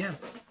 go on then. Yeah,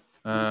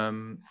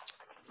 Um,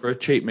 for a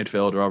cheap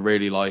midfielder, I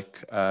really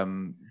like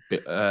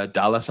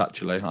Dallas.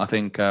 Actually, I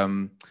think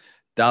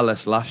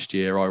Dallas last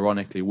year,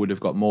 ironically, would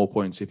have got more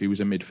points if he was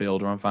a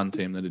midfielder on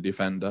FanTeam than a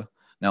defender.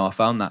 Now, I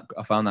found that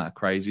a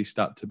crazy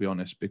stat to be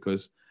honest,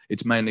 because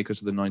it's mainly because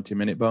of the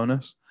 90-minute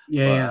bonus.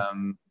 yeah, But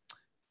yeah.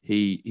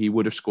 he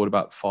would have scored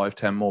about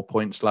 5-10 more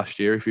points last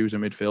year if he was a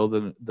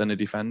midfielder than a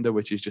defender,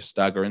 which is just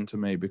staggering to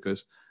me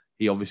because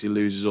he obviously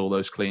loses all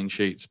those clean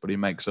sheets, but he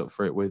makes up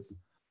for it with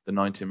the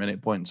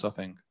 90-minute points, I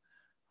think.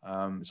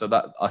 So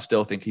that I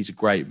still think he's a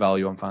great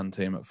value on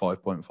FanTeam at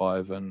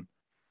 5.5. And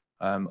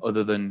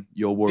other than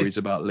your Do worries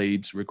about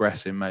Leeds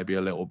regressing maybe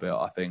a little bit,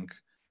 I think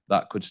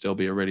that could still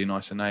be a really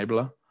nice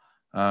enabler.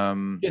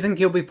 Um, you think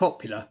he'll be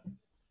popular?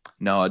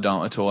 no, I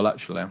don't at all.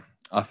 Actually,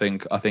 I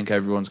think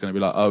everyone's going to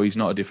be like, "Oh, he's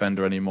not a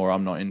defender anymore.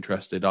 I'm not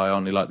interested. I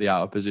only like the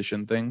out of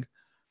position thing,"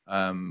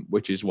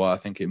 which is why I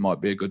think it might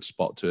be a good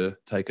spot to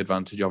take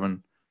advantage of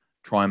and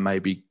try and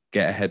maybe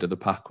get ahead of the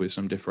pack with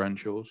some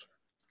differentials.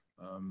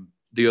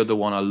 The other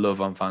one I love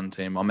on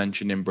FanTeam, I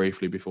mentioned him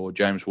briefly before,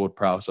 James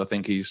Ward-Prowse. I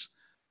think he's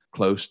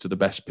close to the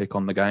best pick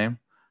on the game.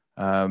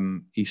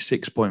 He's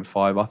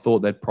 6.5. I thought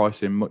they'd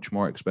price him much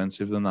more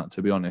expensive than that,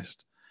 to be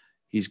honest.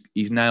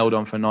 He's nailed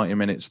on for 90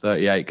 minutes,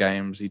 38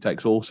 games. He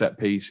takes all set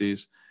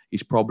pieces.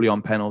 He's probably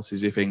on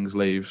penalties if Ings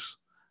leaves.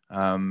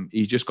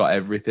 He's just got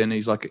everything.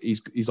 He's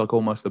like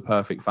almost the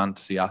perfect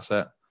fantasy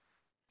asset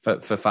for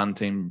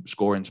FanTeam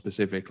scoring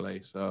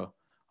specifically. So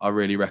I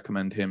really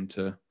recommend him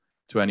to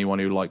anyone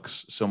who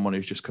likes someone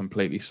who's just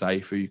completely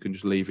safe, who you can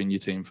just leave in your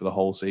team for the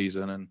whole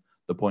season and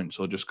the points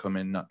will just come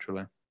in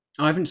naturally.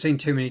 I haven't seen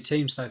too many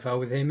teams so far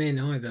with him in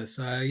either.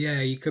 So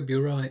yeah, you could be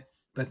right.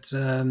 But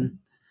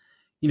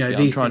Yeah, I'm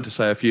these trying things. to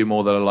say a few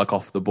more that are like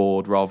off the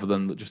board rather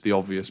than just the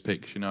obvious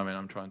picks. You know what I mean?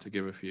 I'm trying to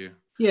give a few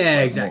Yeah, like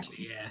more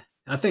exactly. Yeah,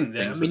 I think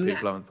that. I things that mean,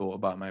 people haven't thought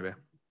about maybe.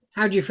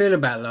 how do you feel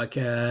about like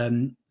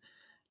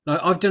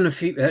I've done a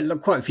few,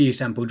 quite a few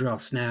sample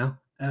drafts now.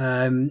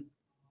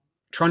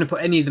 Trying to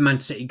put any of the Man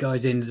City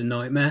guys in is a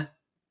nightmare.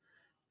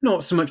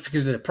 Not so much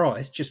because of the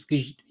price, just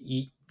because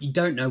you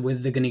don't know whether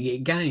they're going to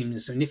get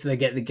games, and if they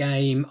get the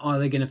game, are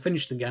they going to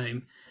finish the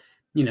game?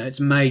 It's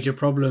a major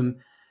problem.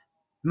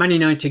 Man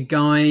United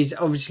guys,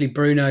 obviously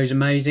Bruno's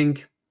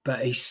amazing,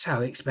 but he's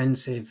so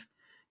expensive.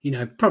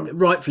 Probably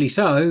rightfully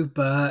so,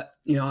 but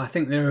I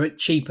think there are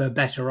cheaper,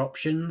 better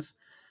options.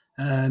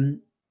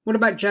 What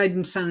about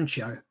Jadon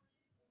Sancho?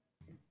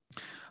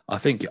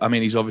 I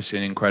mean, he's obviously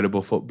an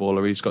incredible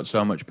footballer. He's got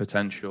so much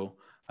potential.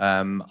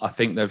 I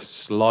think they've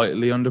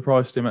slightly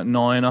underpriced him at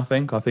 9. I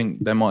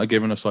think they might have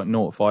given us like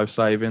 0.5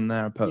 save in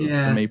there for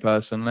Yeah, me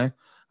personally.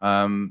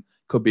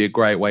 Could be a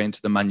great way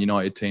into the Man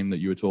United team that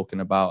you were talking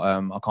about.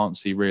 I can't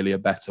see really a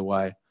better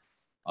way.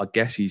 I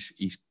guess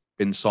he's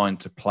been signed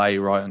to play,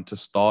 right, and to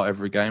start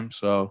every game.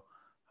 So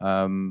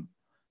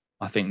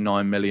I think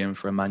 9 million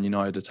for a Man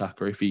United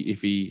attacker. If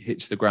he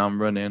hits the ground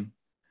running,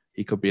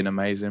 he could be an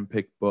amazing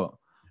pick. But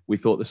we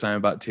thought the same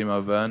about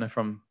Timo Werner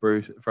from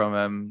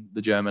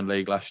the German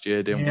league last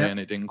year, didn't we? yeah.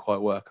 And it didn't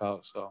quite work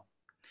out. So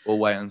we'll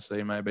wait and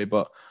see maybe.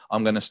 But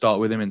I'm going to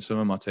start with him in some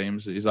of my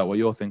teams. Is that what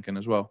you're thinking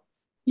as well?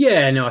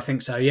 Yeah, no, I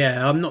think so.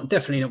 Yeah, I'm not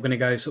definitely not going to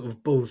go sort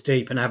of balls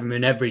deep and have him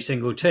in every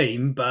single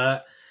team,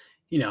 but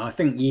I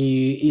think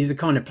he's the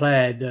kind of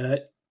player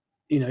that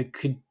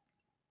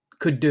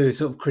could do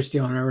sort of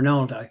Cristiano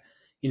Ronaldo.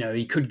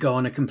 He could go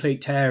on a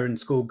complete tear and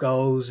score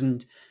goals,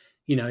 and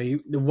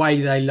the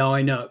way they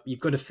line up, you've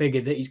got to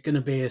figure that he's going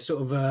to be a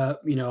sort of a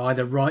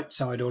either right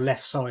side or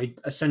left side,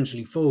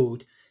 essentially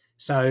forward.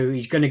 So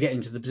he's going to get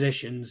into the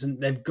positions,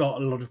 and they've got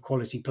a lot of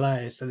quality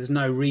players. So there's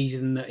no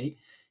reason that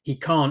he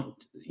can't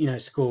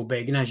score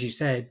big. And as you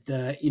said,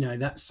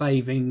 that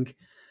saving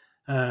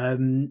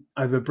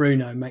over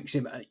Bruno makes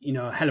him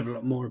a hell of a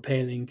lot more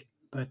appealing.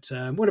 But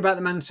what about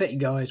the Man City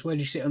guys? Where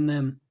do you sit on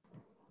them?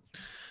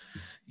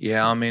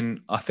 Yeah, I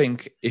mean, I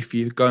think if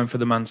you're going for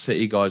the Man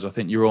City guys, I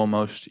think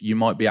you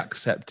might be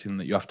accepting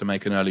that you have to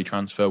make an early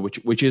transfer,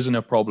 which isn't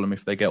a problem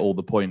if they get all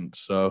the points.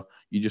 So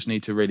you just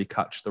need to really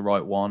catch the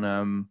right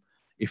one.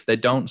 If they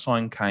don't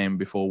sign Kane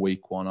before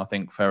week 1, I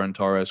think Ferran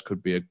Torres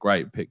could be a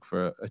great pick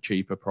for a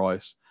cheaper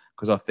price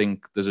because I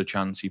think there's a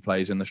chance he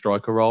plays in the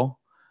striker role,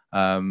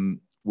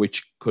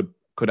 which could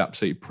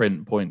absolutely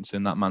print points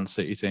in that Man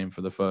City team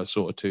for the first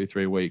sort of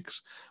 2-3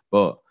 weeks.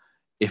 But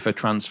if a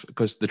transfer,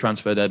 because the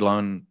transfer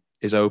deadline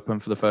is open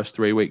for the first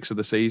 3 weeks of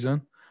the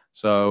season.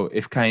 So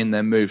if Kane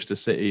then moves to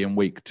City in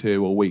week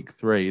 2 or week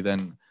 3,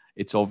 then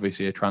it's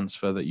obviously a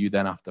transfer that you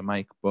then have to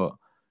make. But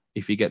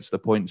if he gets the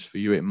points for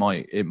you, it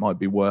might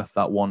be worth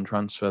that one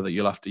transfer that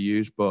you'll have to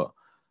use. But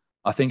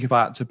I think if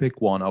I had to pick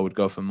one, I would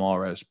go for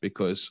Mahrez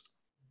because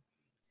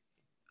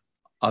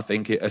I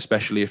think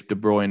especially if De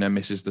Bruyne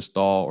misses the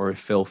start or if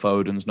Phil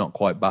Foden's not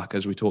quite back,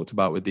 as we talked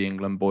about with the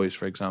England boys,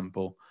 for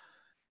example,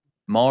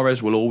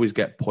 Mahrez will always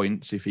get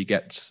points if he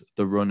gets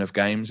the run of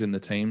games in the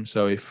team.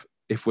 So if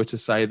we're to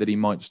say that he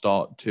might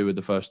start 2 of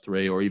the first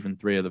 3 or even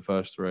 3 of the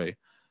first 3,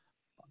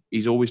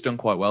 he's always done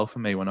quite well for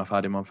me when I've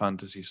had him on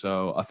fantasy.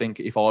 So I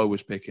think if I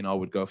was picking, I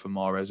would go for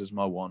Mahrez as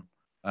my one.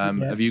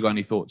 Yeah. Have you got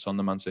any thoughts on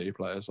the Man City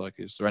players? Like,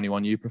 is there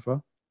anyone you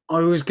prefer? I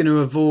was going to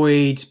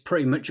avoid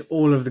pretty much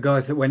all of the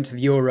guys that went to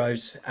the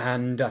Euros,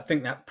 and I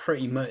think that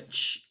pretty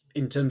much,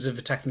 in terms of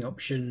attacking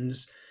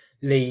options,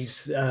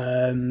 leaves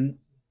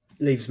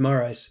leaves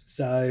Morris.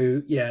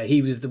 So yeah,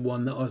 he was the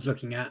one that I was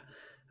looking at,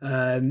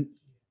 and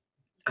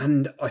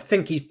I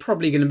think he's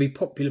probably going to be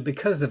popular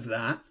because of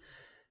that.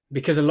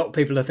 Because a lot of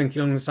people are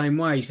thinking along the same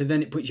way. So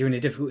then it puts you in a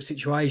difficult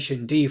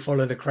situation. Do you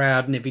follow the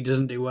crowd, and if he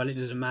doesn't do well, it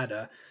doesn't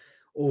matter?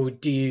 Or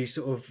do you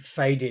sort of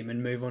fade him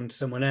and move on to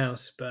someone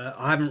else? But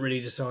I haven't really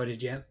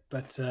decided yet.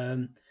 But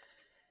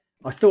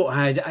I thought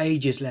I had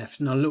ages left,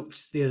 and I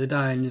looked the other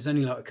day, and there's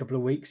only like a couple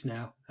of weeks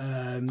now.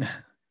 It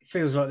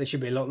feels like there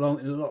should be a lot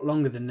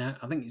longer than that.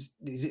 I think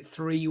is it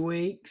 3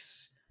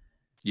 weeks?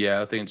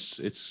 Yeah, I think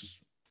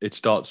it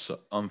starts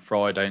on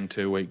Friday in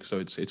 2 weeks, so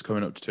it's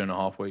coming up to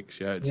 2.5 weeks.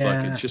 Yeah, it's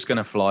like it's Yeah, just going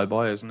to fly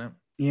by, isn't it?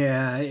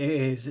 yeah, it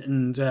is,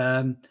 and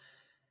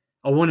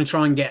I want to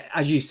try and get,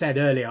 as you said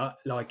earlier,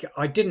 like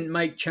I didn't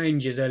make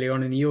changes early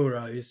on in the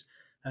Euros,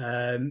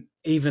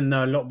 even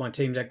though a lot of my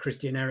teams had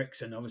Christian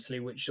Eriksen, obviously,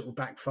 which sort of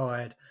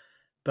backfired.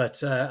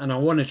 But and I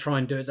want to try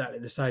and do exactly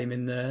the same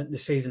in the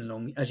season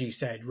long, as you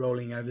said,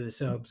 rolling over the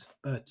subs.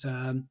 But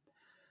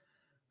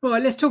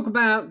right, let's talk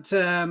about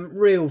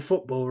real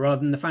football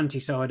rather than the fancy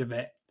side of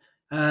it.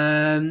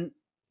 Um,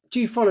 do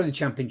you follow the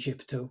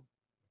Championship at all?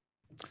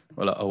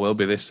 Well, I will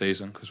be this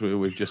season because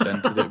we've just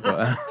entered it,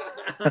 but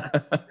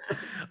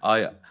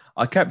I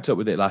I kept up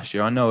with it last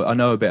year. I know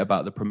a bit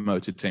about the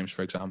promoted teams,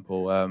 for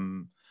example.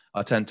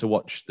 I tend to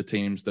watch the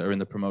teams that are in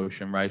the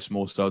promotion race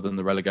more so than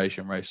the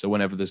relegation race. So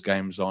whenever there's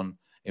games on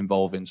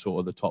involving sort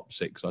of the top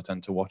 6, I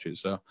tend to watch it.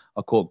 So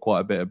I caught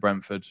quite a bit of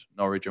Brentford,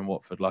 Norwich, and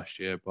Watford last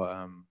year.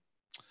 But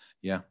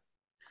yeah.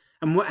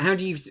 And how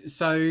do you?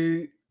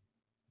 So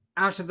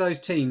out of those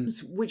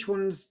teams, which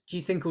ones do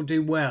you think will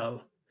do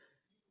well?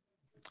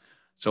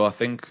 So I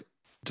think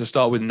to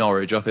start with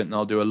Norwich, I think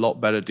they'll do a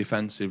lot better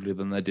defensively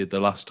than they did the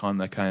last time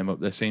they came up.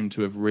 They seem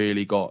to have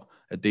really got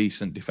a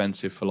decent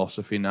defensive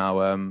philosophy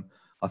now.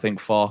 I think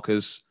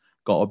Farker's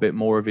got a bit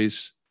more of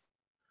his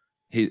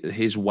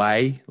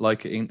way,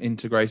 like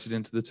integrated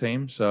into the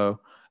team.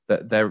 So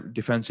that their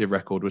defensive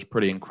record was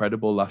pretty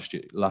incredible last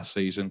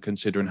season,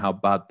 considering how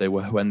bad they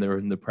were when they were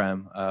in the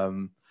Prem.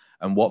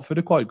 and Watford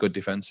are quite good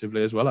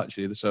defensively as well,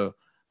 actually. So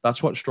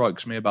that's what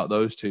strikes me about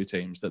those two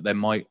teams, that they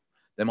might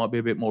be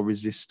a bit more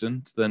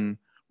resistant than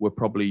we're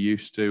probably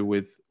used to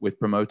with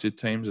promoted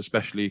teams,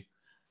 especially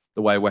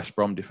the way West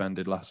Brom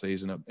defended last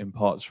season in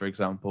parts. For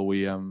example,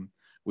 we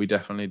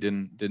definitely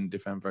didn't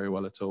defend very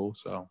well at all.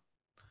 So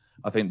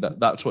I think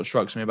that's what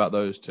strikes me about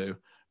those two.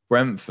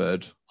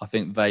 Brentford, I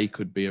think they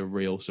could be a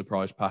real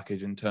surprise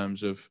package in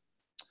terms of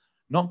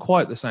not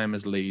quite the same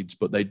as Leeds,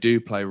 but they do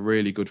play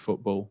really good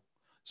football.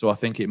 So I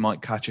think it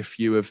might catch a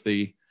few of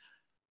the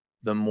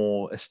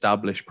more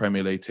established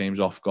Premier League teams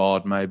off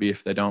guard, maybe,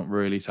 if they don't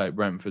really take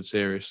Brentford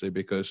seriously,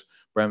 because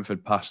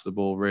Brentford pass the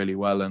ball really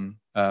well and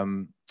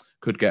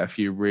could get a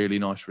few really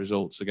nice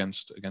results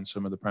against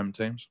some of the Prem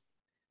teams.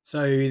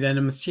 So then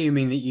I'm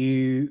assuming that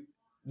you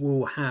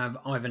will have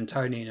Ivan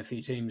Toney in a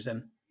few teams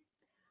then.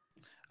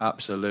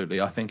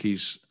 Absolutely. I think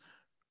he's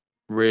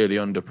really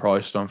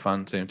underpriced on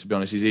FanTeam, to be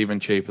honest. He's even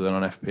cheaper than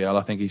on FPL.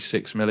 I think he's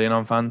 6 million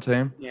on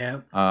FanTeam. Yeah.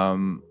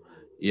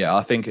 Yeah,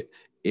 I think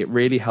it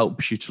really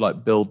helps you to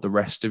like build the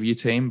rest of your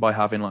team by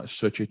having like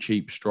such a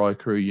cheap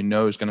striker who you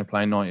know is going to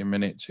play 90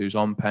 minutes, who's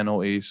on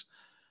penalties.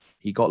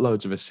 He got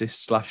loads of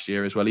assists last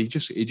year as well. He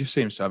just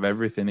seems to have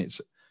everything.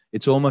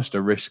 It's almost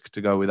a risk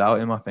to go without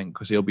him, I think,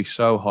 because he'll be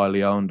so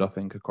highly owned, I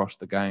think, across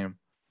the game.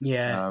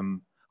 Yeah.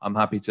 I'm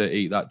happy to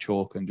eat that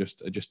chalk and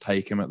just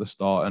take him at the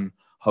start and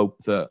hope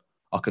that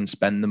I can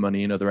spend the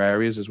money in other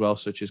areas as well,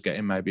 such as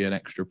getting maybe an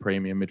extra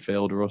premium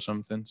midfielder or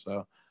something.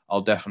 So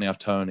I'll definitely have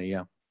Toney,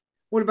 yeah.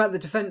 What about the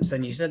defence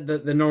then? You said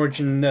that the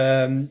Norwich and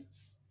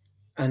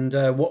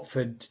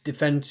Watford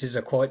defences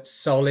are quite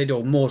solid,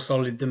 or more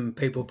solid than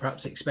people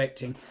perhaps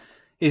expecting.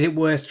 Is it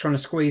worth trying to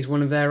squeeze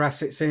one of their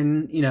assets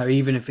in,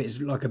 even if it's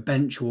like a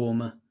bench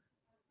warmer?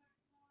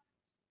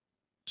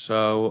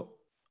 So,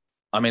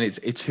 I mean,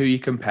 it's who you're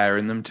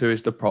comparing them to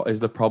is the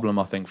problem,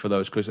 I think, for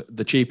those, because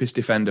the cheapest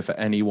defender for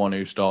anyone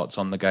who starts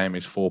on the game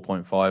is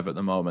 4.5 at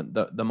the moment.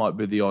 There might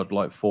be the odd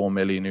like 4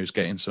 million who's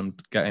getting some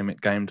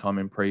game time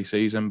in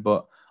pre-season,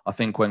 but I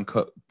think when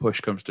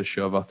push comes to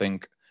shove, I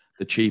think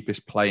the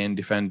cheapest playing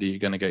defender you're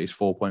going to get is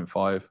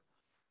 4.5,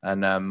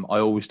 and I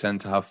always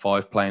tend to have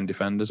 5 playing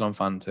defenders on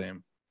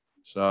FanTeam.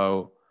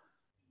 So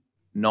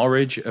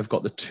Norwich have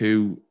got the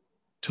 2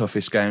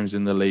 toughest games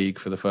in the league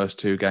for the first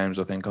 2 games.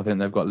 I think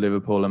they've got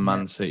Liverpool and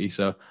Man City,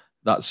 so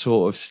that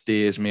sort of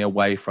steers me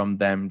away from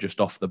them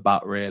just off the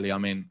bat, really. I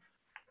mean,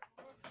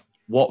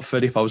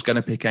 Watford, if I was going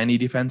to pick any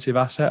defensive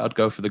asset, I'd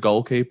go for the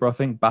goalkeeper, I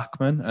think,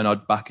 Bachmann, and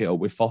I'd back it up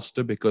with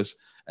Foster because,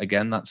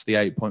 again, that's the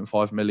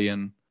 8.5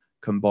 million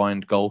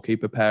combined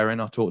goalkeeper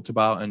pairing I talked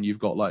about, and you've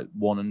got like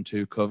 1 and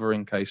 2 cover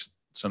in case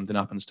something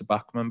happens to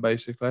Bachmann,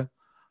 basically.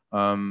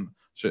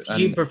 So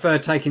you prefer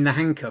taking the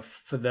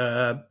handcuff for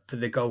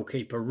the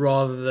goalkeeper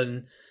rather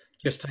than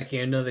just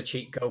taking another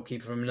cheap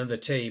goalkeeper from another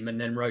team and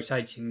then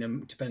rotating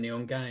them depending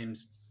on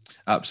games?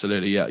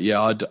 Absolutely,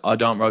 yeah. I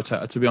don't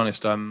rotate. To be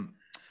honest,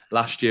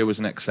 last year was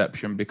an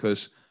exception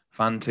because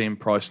FanTeam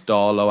priced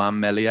Darlow and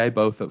Meslier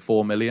both at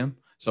 4 million.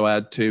 So I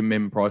had 2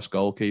 min price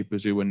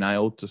goalkeepers who were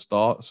nailed to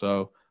start.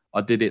 So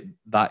I did it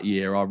that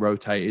year. I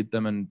rotated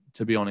them, and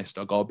to be honest,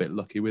 I got a bit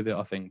lucky with it,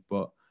 I think.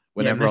 But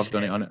whenever I've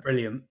done it on it,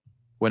 brilliant.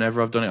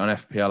 Whenever I've done it on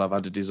FPL, I've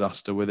had a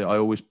disaster with it. I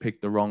always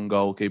pick the wrong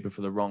goalkeeper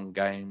for the wrong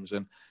games,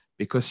 and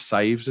because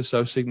saves are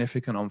so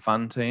significant on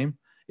FanTeam,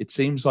 it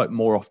seems like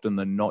more often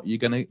than not you're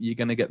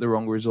gonna get the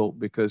wrong result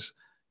because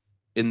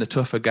in the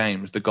tougher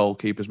games the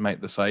goalkeepers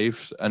make the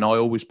saves, and I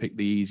always pick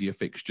the easier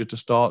fixture to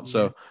start. Yeah.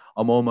 So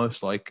I'm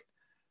almost like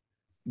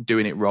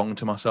doing it wrong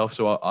to myself.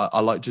 So I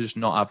like to just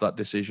not have that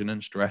decision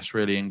and stress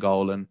really in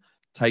goal and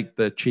take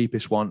the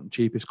cheapest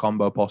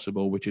combo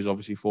possible, which is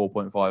obviously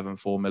 4.5 and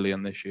 4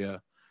 million this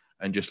year,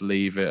 and just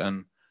leave it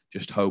and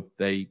just hope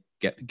they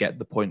get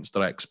the points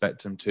that I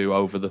expect them to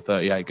over the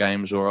 38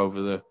 games or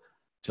over the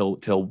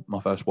till my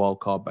first wild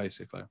card,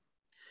 basically.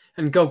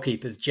 And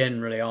goalkeepers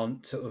generally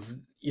aren't sort of,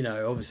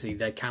 obviously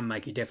they can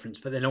make a difference,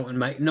 but they're not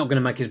going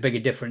to make as big a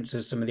difference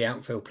as some of the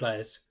outfield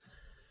players.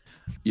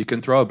 You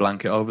can throw a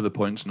blanket over the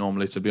points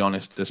normally, to be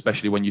honest,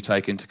 especially when you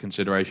take into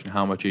consideration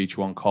how much each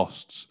one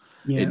costs.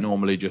 Yeah. It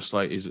normally just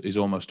like is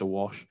almost a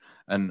wash.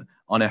 And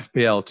on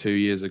FPL 2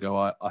 years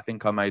ago, I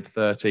think I made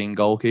 13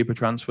 goalkeeper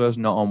transfers,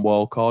 not on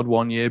wildcard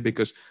one year,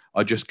 because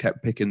I just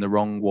kept picking the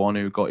wrong one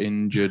who got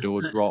injured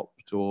or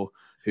dropped or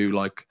who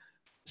like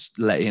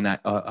let in. I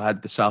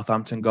had the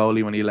Southampton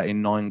goalie when he let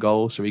in 9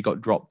 goals, so he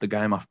got dropped the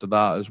game after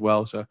that as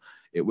well. So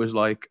it was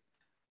like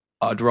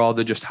I'd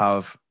rather just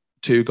have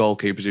 2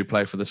 goalkeepers who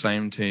play for the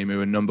same team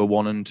who are number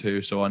 1 and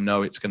 2, so I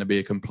know it's going to be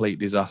a complete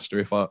disaster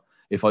if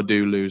I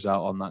do lose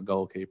out on that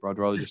goalkeeper. I'd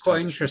rather just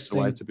take the stress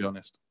away, to be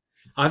honest.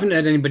 I haven't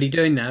heard anybody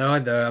doing that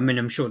either. I mean,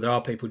 I'm sure there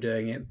are people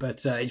doing it,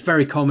 but it's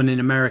very common in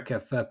America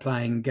for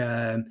playing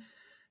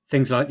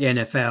things like the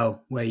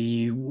NFL, where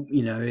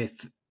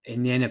if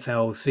in the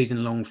NFL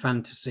season-long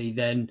fantasy,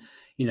 then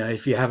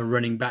if you have a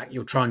running back,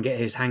 you'll try and get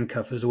his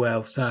handcuff as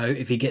well. So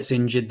if he gets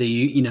injured,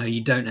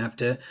 you don't have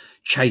to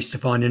chase to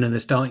find another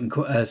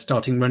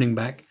starting running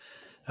back.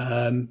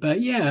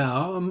 But yeah,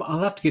 I'll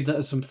have to give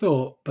that some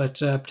thought. But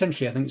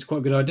potentially, I think it's quite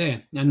a good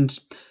idea. And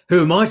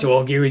who am I to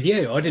argue with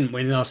you? I didn't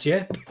win last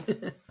year.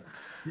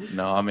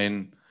 No, I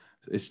mean,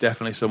 it's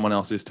definitely someone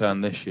else's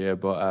turn this year,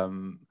 but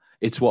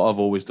it's what I've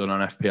always done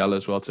on FPL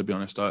as well. To be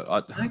honest,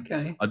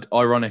 Okay.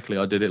 ironically,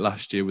 I did it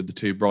last year with the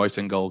two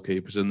Brighton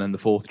goalkeepers, and then the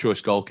fourth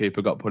choice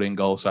goalkeeper got put in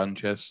goal,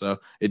 Sanchez. So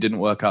it didn't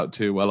work out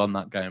too well on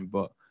that game.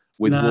 But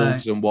with No.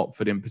 Wolves and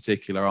Watford in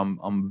particular,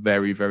 I'm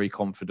very very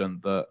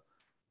confident that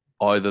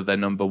either their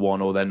number one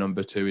or their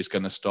number two is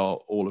going to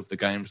start all of the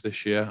games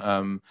this year.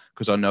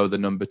 Because I know the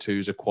number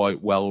twos are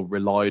quite well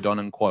relied on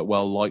and quite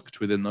well liked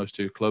within those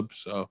two clubs.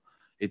 So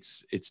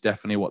it's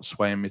definitely what's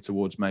swaying me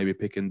towards maybe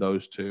picking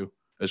those two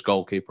as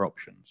goalkeeper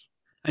options.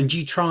 And do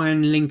you try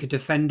and link a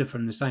defender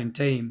from the same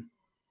team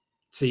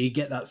so you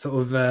get that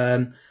sort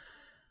of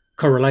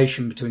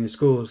correlation between the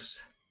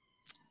scores?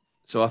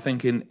 So I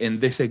think in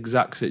this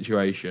exact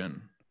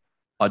situation,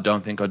 I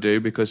don't think I do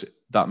because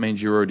that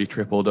means you're already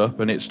tripled up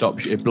and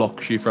it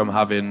blocks you from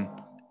having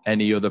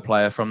any other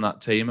player from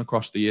that team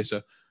across the year.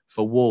 So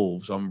for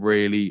Wolves, I'm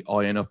really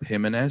eyeing up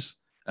Jimenez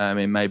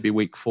in maybe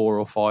week 4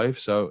 or 5.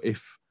 So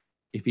if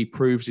he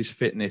proves his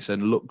fitness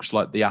and looks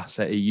like the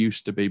asset he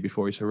used to be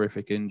before his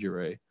horrific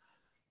injury,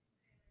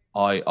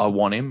 I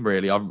want him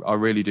really. I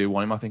really do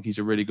want him. I think he's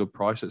a really good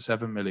price at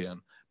 7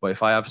 million. But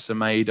if I have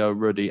Semedo,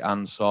 Ruddy,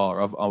 and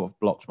Sarr, I've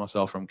blocked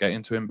myself from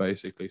getting to him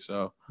basically.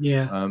 So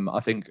Yeah. I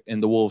think in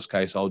the Wolves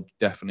case, I'll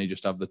definitely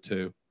just have the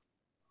two.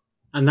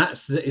 And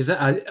is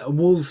that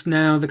Wolves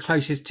now the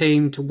closest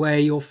team to where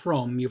you're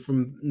from? You're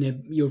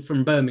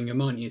from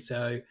Birmingham, aren't you?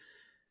 So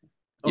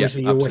Yeah,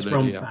 obviously you're a West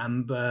absolutely. Brom Yeah.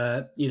 fan,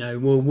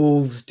 but will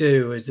Wolves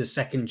do as a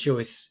second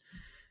choice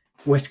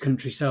West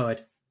Country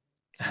side?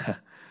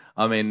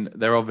 I mean,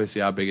 they're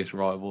obviously our biggest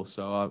rival,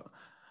 so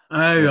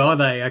Oh, are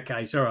they?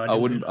 Okay, sorry, I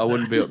didn't I realise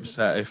wouldn't be that.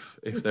 upset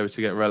if they were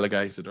to get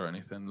relegated or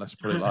anything. Let's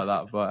put it like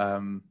that.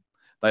 But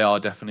they are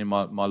definitely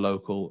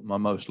my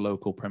most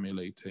local Premier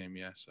League team.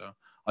 Yeah, so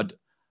I'd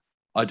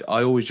I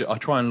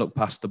try and look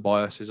past the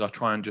biases. I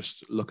try and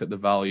just look at the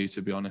value,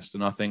 to be honest.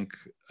 And I think,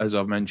 as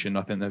I've mentioned,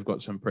 I think they've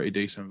got some pretty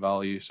decent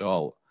value.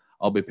 So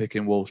I'll be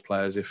picking Wolves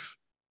players if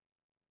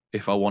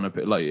I want to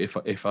pick, like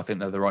if I think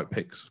they're the right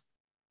picks.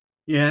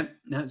 Yeah,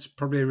 that's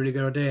probably a really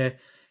good idea.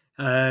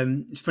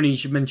 It's funny you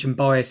should mention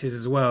biases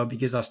as well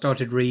because I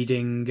started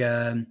reading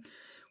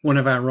one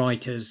of our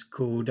writers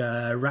called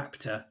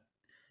Raptor,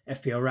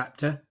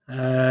 FPL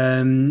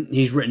Raptor.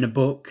 He's written a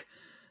book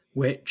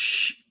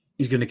which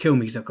he's going to kill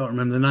me because I can't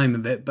remember the name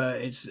of it,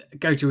 but it's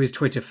go to his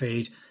Twitter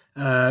feed.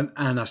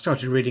 And I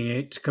started reading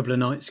it a couple of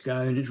nights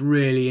ago, and it's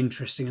really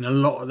interesting. And a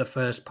lot of the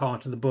first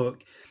part of the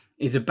book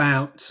is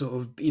about sort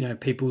of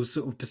people's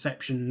sort of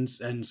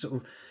perceptions and sort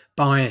of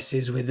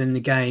biases within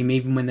the game,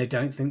 even when they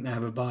don't think they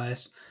have a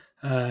bias.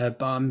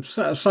 But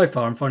so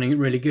far I'm finding it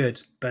really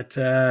good. But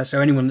so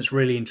anyone that's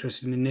really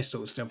interested in this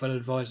sort of stuff, I'd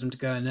advise them to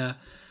go and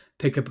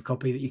pick up a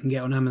copy that you can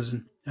get on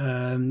Amazon.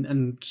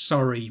 And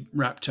sorry,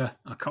 Raptor,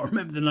 I can't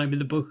remember the name of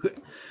the book,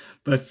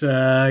 but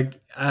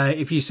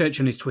if you search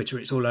on his Twitter,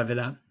 it's all over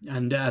that.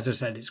 And as I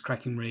said, it's a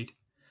cracking read.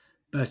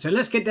 But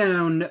let's get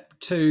down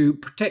to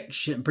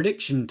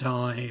prediction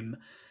time.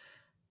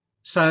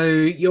 So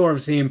you're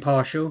obviously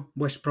impartial.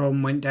 West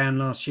Brom went down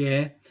last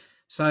year.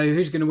 So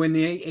who's going to win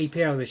the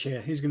EPL this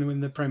year? Who's going to win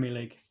the Premier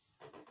League?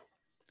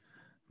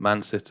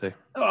 Man City.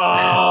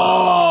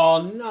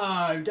 Oh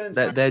no! Don't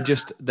say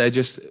They're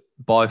just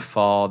by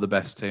far the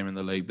best team in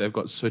the league. They've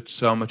got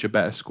so much a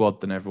better squad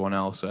than everyone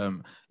else.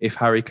 If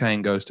Harry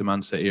Kane goes to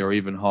Man City or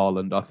even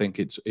Haaland, I think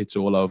it's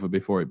all over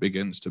before it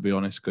begins. To be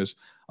honest, because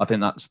I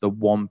think that's the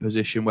one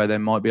position where they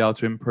might be able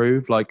to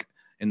improve, like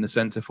in the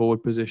centre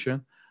forward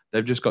position.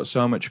 They've just got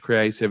so much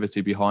creativity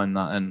behind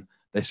that, and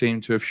they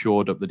seem to have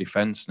shored up the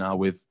defence now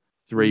with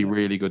three that.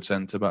 really good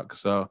centre backs.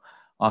 So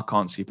I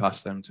can't see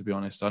past them, to be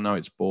honest. I know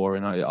it's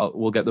boring.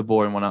 We'll get the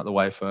boring one out of the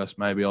way first.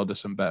 Maybe I'll do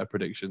some better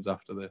predictions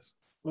after this.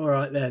 All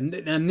right then,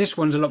 and this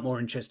one's a lot more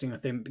interesting, I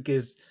think,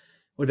 because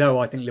although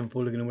I think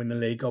Liverpool are going to win the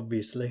league,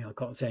 obviously I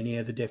can't say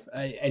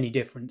any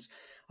difference.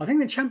 I think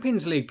the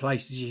Champions League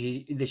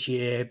places this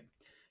year,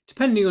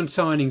 depending on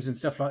signings and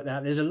stuff like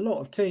that, there's a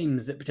lot of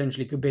teams that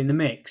potentially could be in the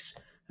mix.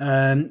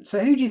 So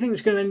who do you think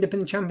is going to end up in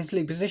the Champions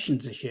League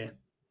positions this year?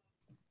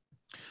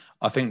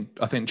 I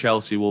think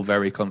Chelsea will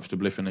very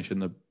comfortably finish in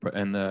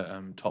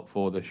the top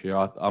four this year.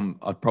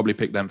 I'd probably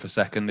pick them for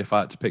second if I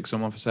had to pick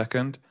someone for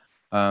second.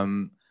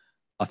 Um,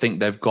 I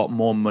think they've got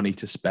more money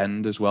to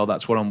spend as well.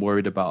 That's what I'm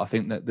worried about. I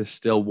think that there's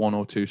still one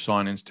or two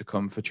signings to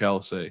come for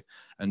Chelsea,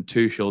 and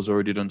Tuchel's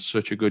already done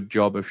such a good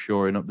job of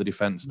shoring up the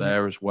defence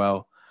there as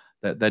well.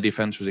 That their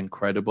defence was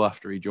incredible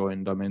after he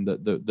joined. I mean,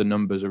 the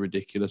numbers are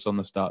ridiculous on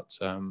the stats.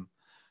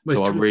 Was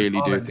So I talk of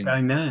really do Haaland think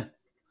going there?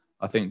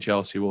 I think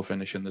Chelsea will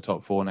finish in the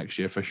top four next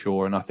year for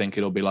sure, and I think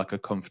it'll be like a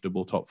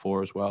comfortable top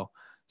four as well.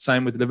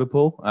 Same with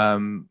Liverpool.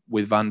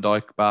 With Van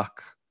Dijk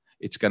back,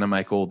 it's going to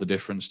make all the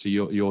difference to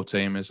your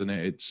team, isn't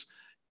it?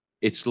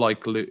 It's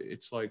like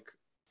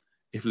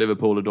if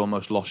Liverpool had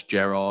almost lost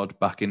Gerrard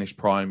back in his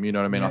prime. You know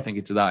what I mean? I Yeah. think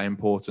it's that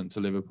important to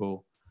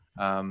Liverpool.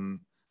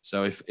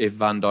 So if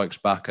Van Dijk's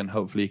back and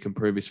hopefully he can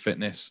prove his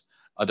fitness,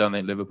 I don't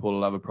think Liverpool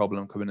will have a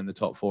problem coming in the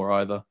top four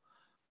either.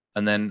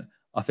 And then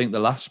I think the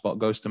last spot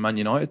goes to Man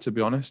United. To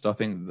be honest, I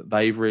think that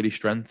they've really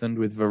strengthened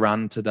with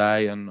Varane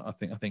today, and I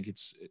think it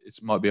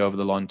might be over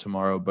the line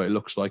tomorrow, but it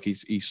looks like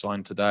he's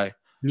signed today.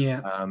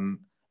 Yeah.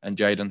 And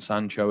Jadon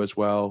Sancho as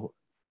well.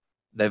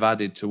 They've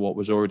added to what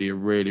was already a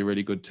really,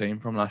 really good team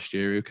from last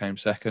year, who came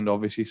second,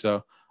 obviously.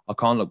 So I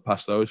can't look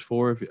past those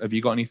four. Have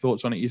you got any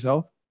thoughts on it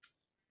yourself?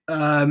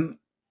 Um,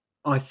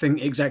 I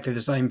think exactly the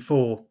same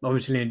four,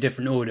 obviously in a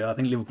different order. I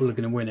think Liverpool are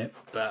going to win it,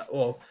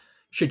 or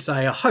should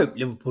say, I hope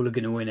Liverpool are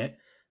going to win it.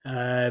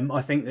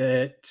 I think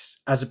that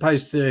as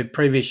opposed to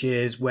previous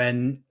years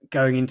when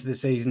going into the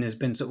season has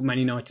been sort of Man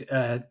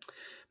United,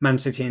 Man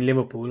City, and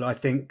Liverpool, I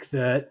think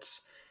that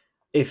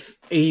if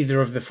either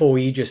of the four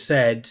you just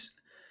said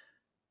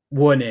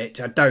won it,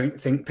 I don't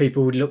think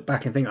people would look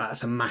back and think, oh,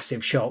 that's a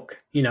massive shock.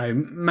 You know,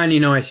 Man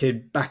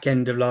United back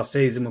end of last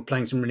season were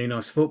playing some really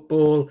nice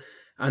football,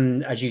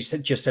 and as you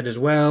just said as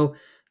well,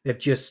 they've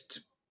just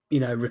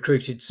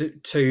recruited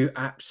two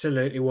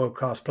absolutely world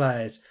class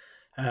players.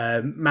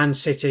 Man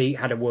City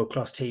had a world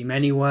class team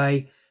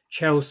anyway.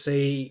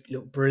 Chelsea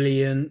looked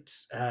brilliant.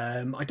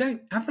 I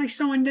don't have they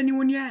signed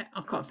anyone yet?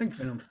 I can't think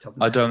of it off the top of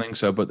my I head. don't think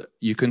so, but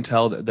you can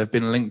tell that they've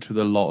been linked with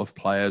a lot of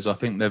players. I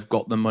think they've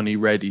got the money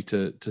ready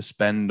to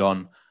spend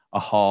on a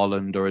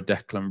Haaland or a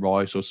Declan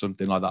Rice or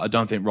something like that. I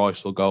don't think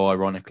Rice will go,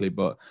 ironically,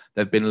 but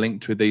they've been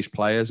linked with these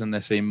players and they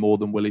seem more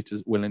than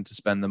willing to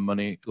spend the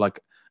money,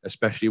 like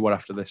especially what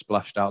after they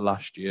splashed out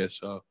last year.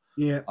 So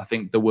Yeah. I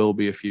think there will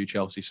be a few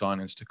Chelsea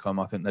signings to come.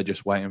 I think they're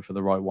just waiting for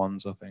the right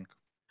ones, I think.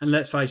 And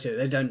let's face it,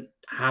 they don't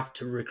have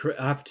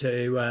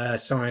to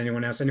sign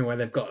anyone else anyway.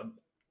 They've got a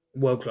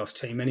world class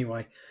team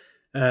anyway.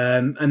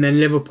 And then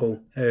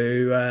Liverpool,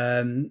 who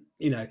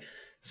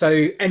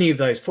so any of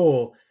those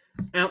four.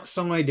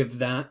 Outside of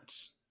that,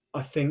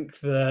 I think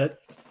that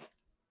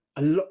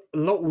a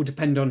lot will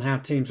depend on how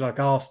teams like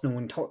Arsenal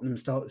and Tottenham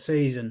start the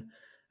season.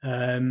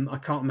 I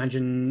can't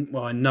imagine.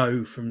 Well, I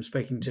know from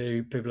speaking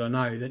to people I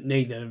know that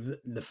neither of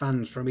the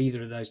fans from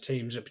either of those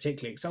teams are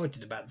particularly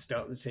excited about the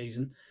start of the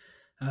season.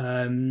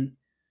 Um,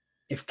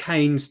 if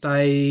Kane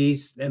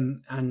stays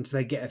and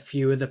they get a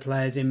few other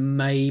players in,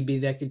 maybe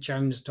they could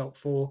challenge the top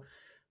four.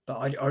 But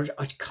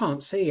I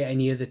can't see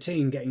any other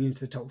team getting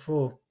into the top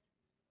four.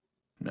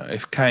 No,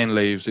 if Kane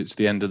leaves, it's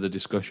the end of the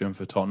discussion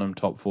for Tottenham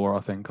top four. I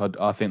think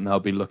they'll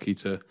be lucky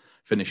to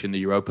finish in the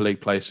Europa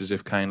League places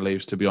if Kane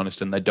leaves. To be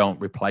honest, and they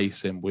don't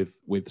replace him with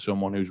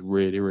someone who's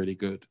really really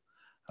good.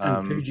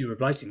 And who do you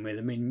replace him with?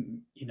 I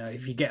mean,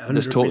 if you get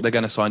There's 100 talk they're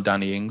going to sign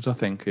Danny Ings. I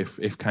think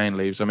if Kane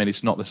leaves, I mean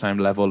it's not the same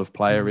level of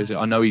player, is it?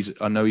 I know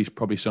he's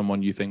probably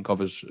someone you think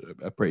of as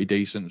a pretty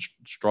decent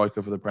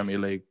striker for the Premier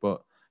League,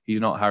 but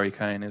he's not Harry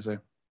Kane, is he?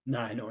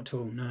 No, not at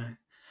all. No.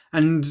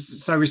 And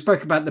so we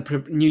spoke about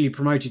the newly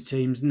promoted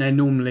teams, and they're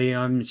normally,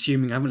 I'm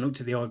assuming, I haven't looked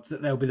at the odds,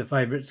 that they'll be the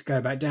favourites to go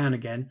back down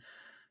again.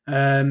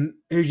 Who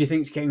do you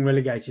think's getting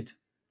relegated?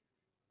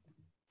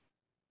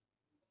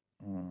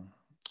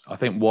 I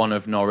think one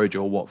of Norwich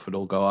or Watford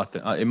will go. I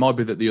think it might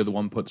be that the other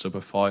one puts up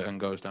a fight and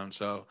goes down.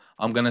 So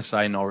I'm going to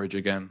say Norwich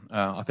again.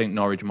 I think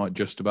Norwich might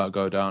just about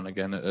go down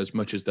again. As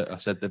much as I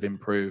said they've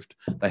improved,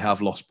 they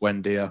have lost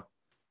Buendia,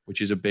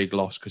 which is a big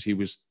loss because he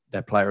was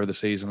their player of the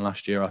season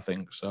last year, I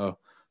think. So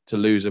to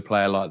lose a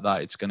player like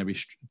that, it's going to be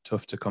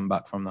tough to come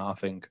back from that, I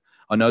think.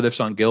 I know they've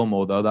signed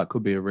Gilmore, though. That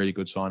could be a really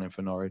good signing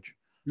for Norwich.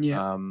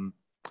 Yeah. Um,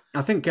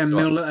 I think so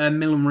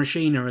Milan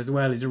Rashina as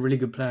well is a really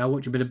good player. I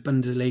watch a bit of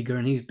Bundesliga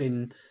and he's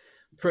been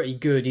pretty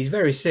good. He's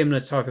very similar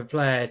type of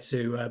player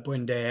to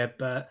Buendia,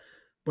 but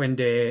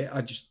Buendia,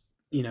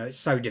 it's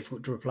so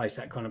difficult to replace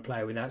that kind of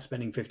player without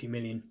spending 50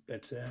 million.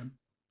 But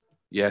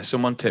yeah,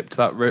 someone tipped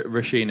that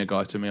Rashina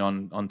guy to me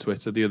on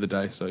Twitter the other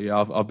day. So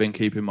yeah, I've been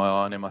keeping my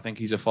eye on him. I think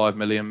he's a 5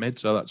 million mid,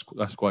 so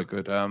that's quite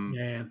good.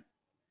 yeah,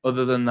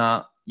 Other than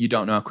that, you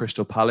don't know how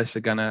Crystal Palace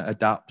are going to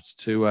adapt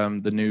to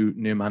the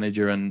new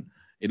manager, and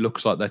it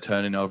looks like they're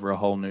turning over a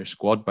whole new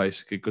squad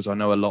basically. Because I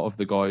know a lot of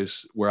the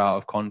guys were out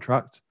of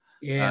contract,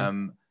 yeah,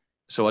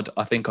 so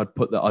I think I'd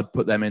put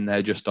them in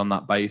there just on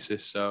that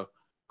basis. So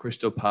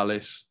Crystal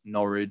Palace,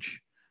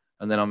 Norwich,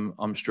 and then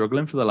I'm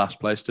struggling for the last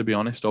place, to be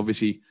honest.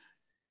 Obviously,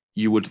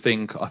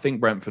 I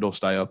think Brentford will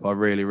stay up. I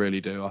really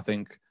really do. I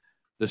think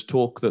there's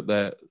talk that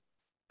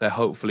they're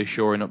hopefully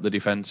shoring up the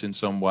defense in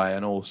some way,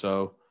 and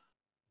also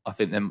I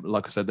think them,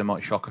 like I said, they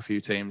might shock a few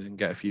teams and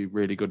get a few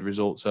really good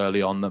results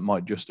early on that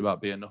might just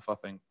about be enough, I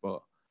think. But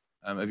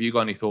have you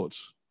got any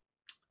thoughts?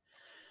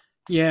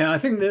 yeah. I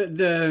think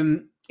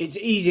that it's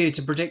easier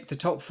to predict the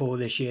top four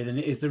this year than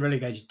it is the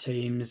relegated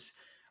teams.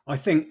 I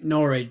think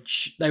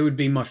Norwich, they would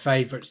be my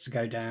favourites to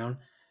go down.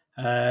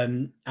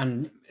 And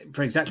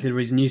for exactly the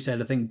reason you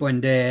said, I think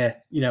Buendia,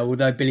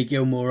 although Billy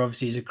Gilmore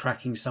obviously is a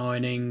cracking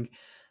signing,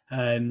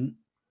 um,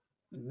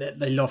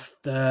 they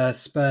lost the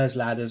Spurs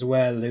lad as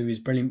well, who was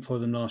brilliant for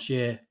them last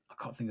year. I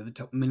can't think of the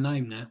top of my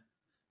name now.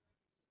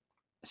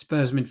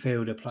 Spurs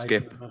midfielder played for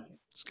Skip, them.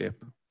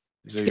 skip.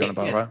 Is he on Skip,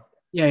 about yeah. right?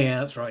 Yeah,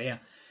 that's right, yeah.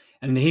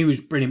 And he was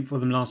brilliant for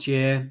them last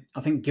year.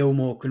 I think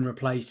Gilmore can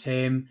replace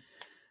him.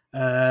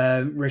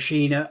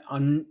 Rashina,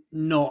 I'm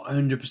not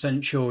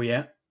 100% sure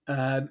yet.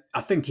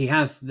 I think he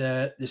has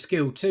the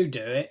skill to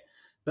do it,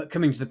 but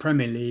coming to the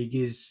Premier League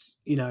is,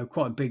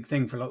 quite a big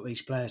thing for a lot of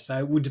these players. So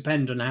it would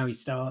depend on how he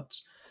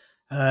starts.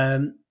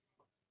 Um,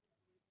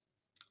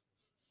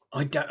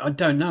 I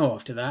don't know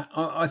after that.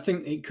 I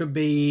think it could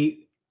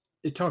be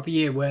the type of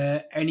year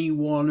where any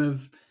one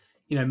of,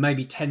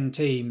 maybe 10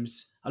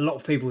 teams, a lot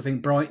of people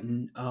think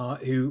Brighton,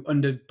 who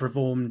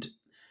underperformed,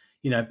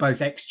 both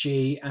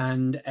XG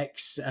and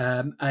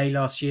XA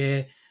last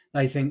year,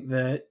 they think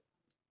that,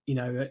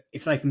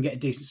 if they can get a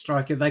decent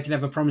striker, they could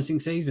have a promising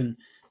season.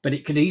 But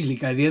it could easily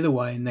go the other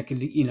way and they could,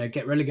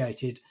 get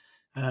relegated.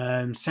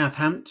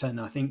 Southampton,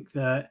 I think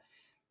that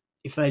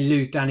if they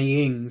lose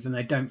Danny Ings and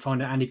they don't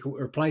find an adequate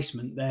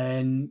replacement,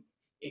 then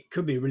it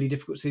could be a really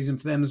difficult season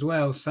for them as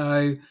well.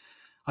 So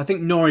I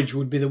think Norwich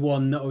would be the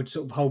one that I would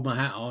sort of hold my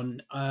hat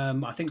on.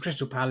 I think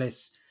Crystal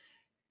Palace,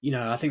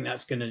 I think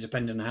that's going to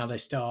depend on how they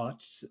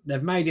start.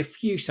 They've made a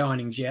few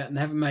signings yet and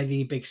they haven't made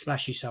any big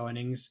splashy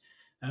signings.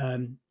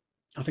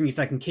 I think if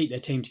they can keep their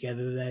team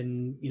together,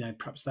 then,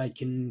 perhaps they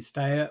can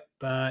stay up.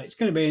 But it's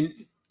going to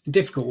be a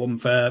difficult one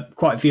for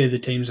quite a few of the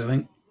teams, I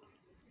think.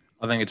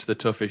 I think it's the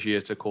toughest year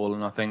to call,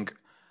 and I think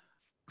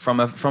from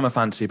a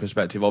fantasy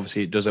perspective,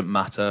 obviously it doesn't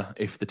matter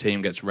if the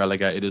team gets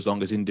relegated as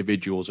long as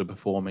individuals are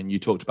performing. You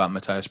talked about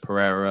Mateus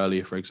Pereira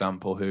earlier, for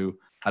example, who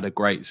had a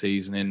great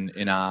season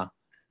in our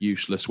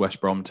useless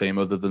West Brom team,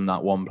 other than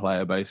that one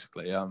player,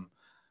 basically.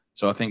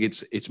 So I think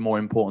it's more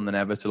important than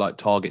ever to like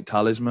target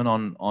talisman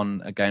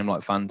on a game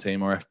like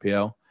FanTeam or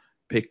FPL.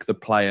 Pick the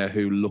player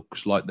who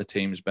looks like the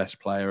team's best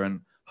player,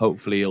 and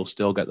hopefully he'll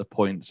still get the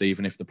points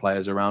even if the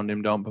players around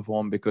him don't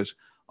perform. Because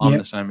I'm Yep.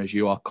 the same as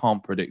you. I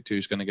can't predict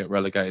who's going to get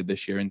relegated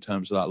this year in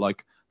terms of that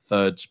like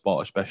third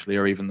spot, especially,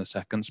 or even the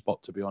second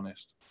spot, to be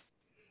honest.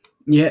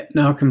 Yeah,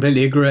 no, I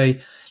completely agree.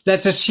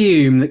 Let's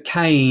assume that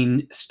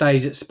Kane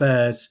stays at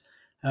Spurs.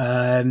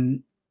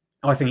 Um,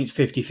 I think it's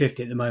 50-50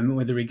 at the moment,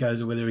 whether he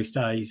goes or whether he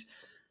stays.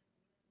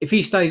 If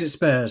he stays at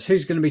Spurs,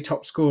 who's going to be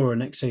top scorer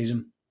next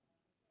season?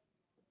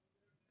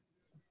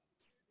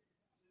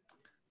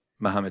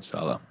 Mohamed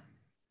Salah.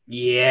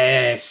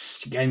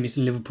 Yes, gave me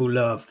some Liverpool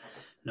love.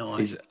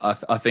 Nice.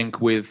 I think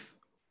with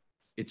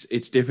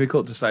it's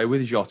difficult to say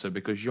with Jota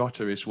because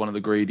Jota is one of the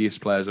greediest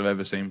players I've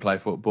ever seen play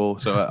football.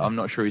 So I'm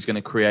not sure he's going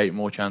to create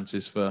more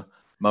chances for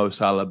Mo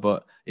Salah,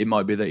 but it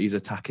might be that his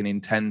attacking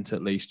intent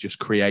at least just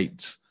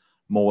creates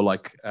more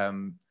like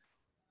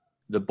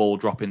the ball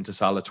dropping to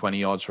Salah 20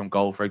 yards from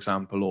goal, for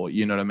example, or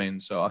you know what I mean.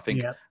 So I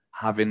think Yeah.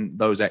 having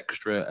those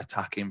extra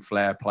attacking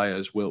flair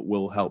players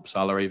will help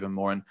Salah even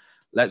more. And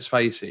let's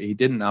face it, he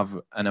didn't have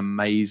an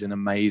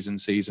amazing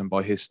season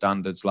by his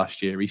standards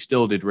last year. He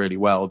still did really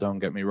well, don't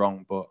get me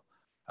wrong, but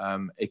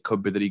it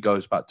could be that he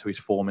goes back to his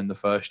form in the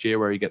first year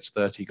where he gets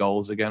 30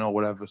 goals again or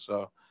whatever.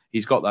 So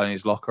he's got that in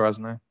his locker,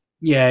 hasn't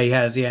he? Yeah, he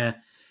has. Yeah.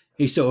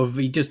 He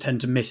does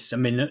tend to miss. I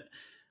mean,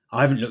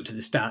 I haven't looked at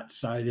the stats,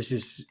 so this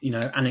is,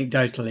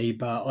 anecdotally,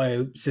 but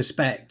I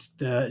suspect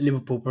that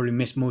Liverpool probably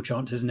missed more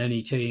chances than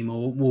any team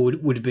or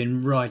would have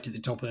been right at the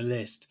top of the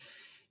list.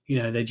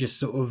 They just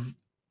sort of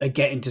they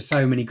get into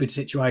so many good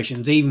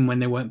situations, even when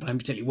they weren't playing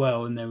particularly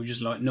well, and they were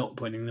just like not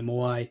putting them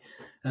away.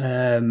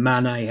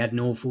 Mane had an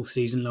awful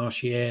season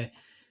last year.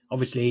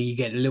 Obviously, you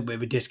get a little bit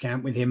of a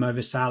discount with him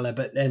over Salah,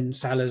 but then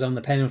Salah's on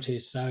the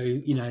penalties,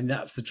 so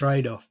that's the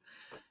trade-off.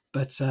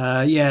 But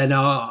yeah,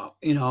 no,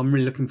 I'm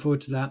really looking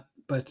forward to that.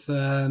 But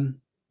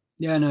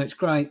yeah, no, it's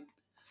great.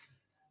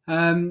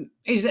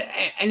 Is there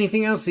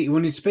anything else that you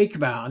wanted to speak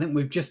about? I think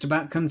we've just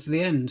about come to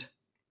the end.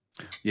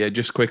 Yeah,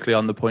 just quickly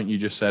on the point you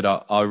just said,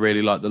 I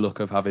really like the look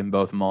of having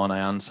both Mane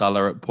and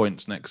Salah at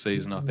points next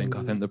season. I think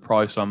the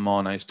price on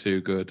Mane is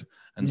too good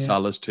and Yeah,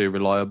 Salah's too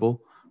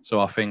reliable. So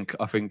I think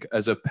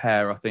as a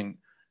pair, I think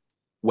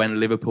when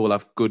Liverpool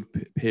have good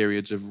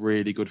periods of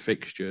really good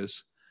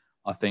fixtures,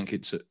 I think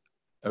it's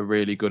a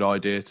really good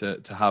idea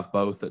to have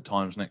both at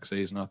times next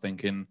season. I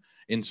think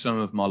in some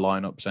of my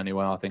lineups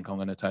anyway, I think I'm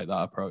going to take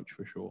that approach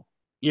for sure.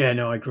 yeah,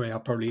 no, I agree. I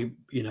probably,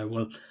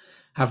 will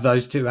have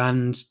those two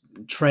and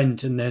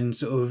Trent, and then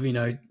sort of,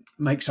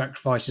 make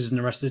sacrifices in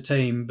the rest of the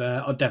team.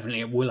 But I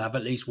definitely will have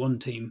at least one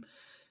team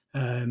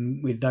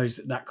with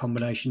that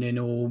combination in,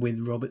 or with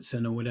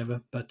Robertson or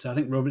whatever. But I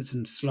think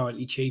Robertson's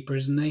slightly cheaper,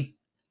 isn't he?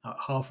 Like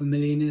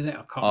 500,000, is it? I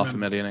can't Half a remember.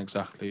 million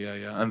exactly, yeah,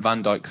 yeah. And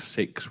Van Dijk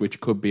 6, which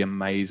could be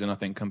amazing. I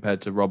think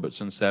compared to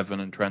Robertson 7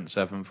 and Trent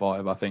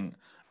 7.5, I think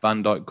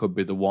Van Dijk could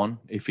be the one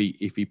if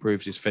he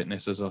proves his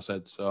fitness, as I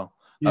said. So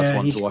that's Yeah,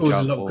 one he to watch scores a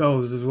out lot of for.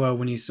 goals as well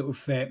when he's sort of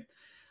fit.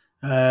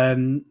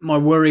 My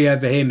worry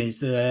over him is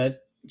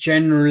that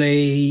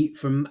generally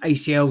from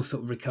ACL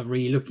sort of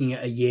recovery, you're looking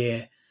at a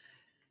year.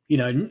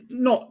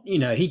 Not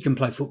he can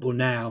play football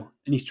now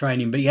and he's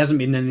training, but he hasn't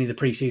been in any of the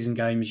preseason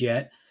games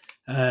yet.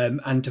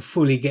 And to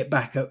fully get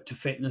back up to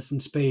fitness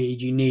and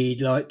speed, you need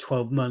like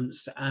 12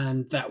 months,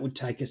 and that would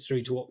take us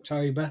through to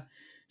October.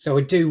 So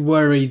I do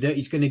worry that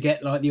he's going to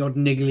get like the odd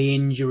niggly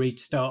injury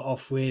to start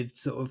off with,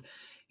 sort of,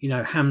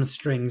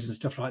 hamstrings and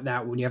stuff like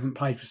that. When you haven't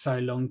played for so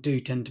long, do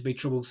tend to be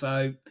trouble.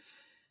 So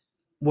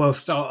we'll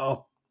start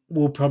off.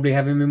 will probably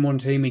have him in one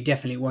team. He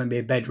definitely won't be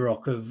a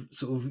bedrock of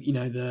sort of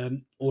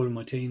the all of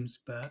my teams.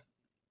 But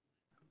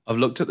I've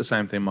looked at the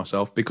same thing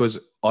myself because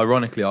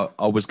ironically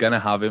I was gonna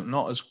have him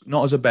not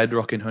as a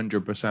bedrock in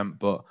 100%,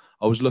 but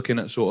I was looking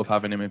at sort of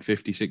having him in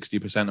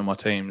 50-60% of my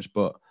teams.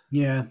 But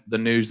yeah, the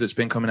news that's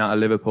been coming out of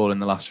Liverpool in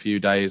the last few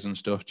days and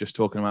stuff, just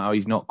talking about how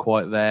he's not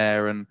quite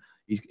there, and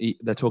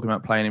they're talking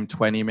about playing him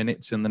 20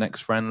 minutes in the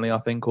next friendly, I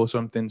think, or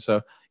something.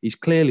 So he's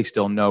clearly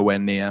still nowhere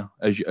near,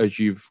 as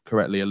you've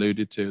correctly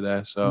alluded to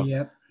there. So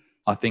yeah.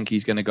 I think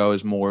he's going to go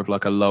as more of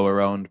like a lower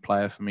owned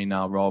player for me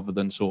now, rather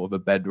than sort of a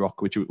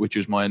bedrock, which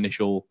was my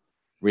initial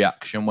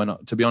reaction when,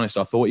 to be honest,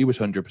 I thought he was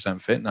 100%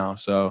 fit now.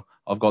 So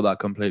I've got that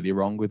completely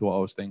wrong with what I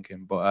was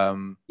thinking. But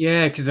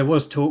Yeah, because there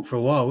was talk for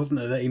a while, wasn't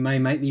there, that he may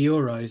make the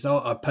Euros.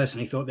 I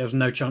personally thought there was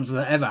no chance of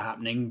that ever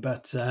happening,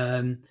 but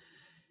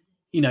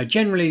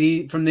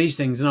generally from these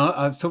things, and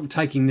I've sort of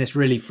taken this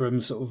really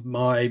from sort of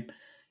my,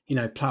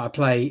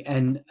 play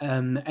and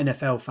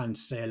NFL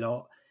fantasy a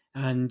lot.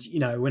 And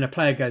when a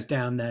player goes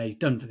down there, he's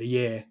done for the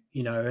year.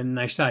 And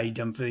they say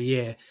done for the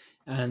year,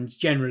 and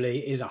generally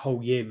it is a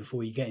whole year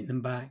before you're getting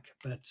them back.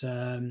 But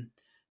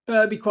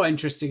it'd be quite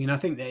interesting, and I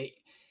think that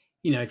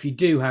if you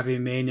do have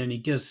him in and he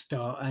does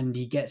start and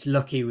he gets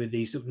lucky with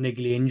these sort of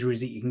niggly injuries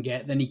that you can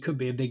get, then he could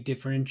be a big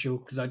differential.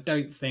 Because I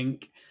don't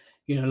think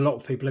a lot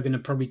of people are going to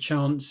probably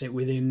chance it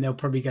with him. They'll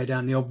probably go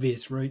down the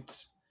obvious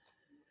routes.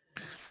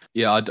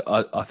 yeah,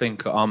 I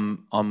think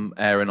I'm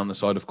erring on the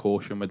side of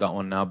caution with that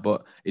one now,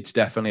 but it's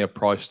definitely a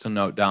price to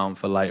note down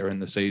for later in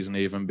the season,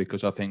 even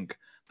because I think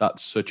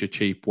that's such a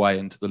cheap way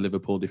into the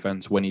Liverpool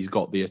defense when he's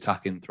got the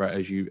attacking threat,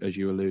 as you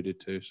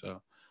alluded to.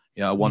 So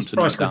yeah, I His want to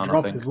price note could down. I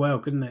drop think as well,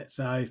 couldn't it?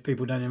 So if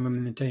people don't have him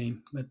in the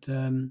team, but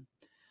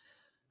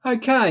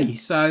okay,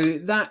 so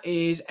that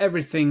is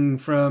everything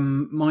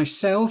from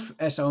myself,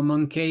 SR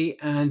Monkey,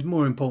 and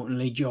more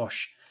importantly,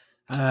 Josh.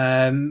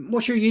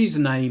 What's your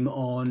username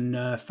on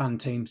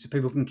FanTeam so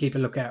people can keep a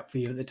lookout for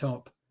you at the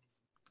top?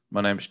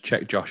 my name's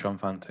CheckJosh on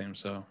FanTeam,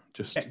 so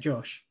just Check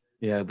Josh.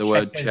 yeah, the Check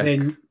word as check,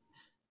 in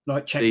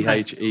like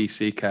checkmate.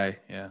 CHECK,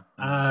 yeah,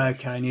 and then Josh.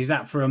 Okay, and is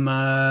that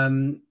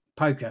from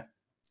poker?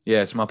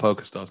 Yeah, it's my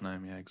poker star's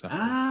name. Yeah, exactly.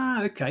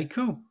 So. Okay,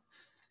 cool.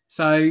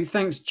 So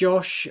thanks,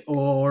 Josh,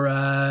 or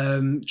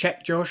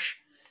check Josh.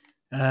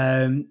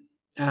 Um,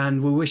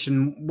 and we're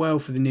wishing well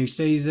for the new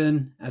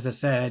season. As I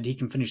said, he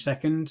can finish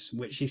second,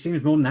 which he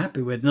seems more than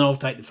happy with, and I'll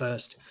take the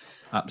first.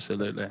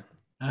 Absolutely.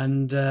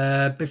 And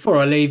before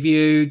I leave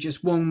you,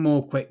 just one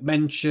more quick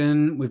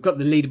mention. We've got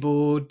the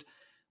leaderboard.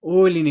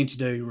 All you need to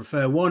do,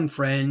 refer one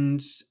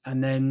friend,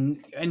 and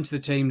then enter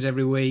the teams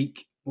every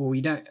week. Or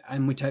you don't,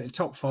 and we take the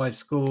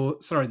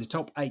the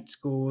top 8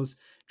 scores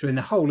during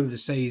the whole of the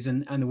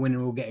season, and the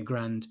winner will get a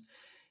grand.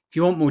 If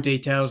you want more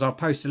details, I'll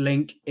post a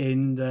link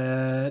in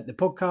the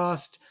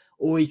podcast,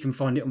 or you can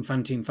find it on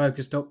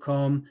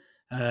fanteamfocus.com.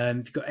 If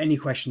you've got any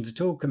questions at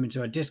all, come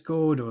into our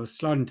Discord or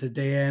slide into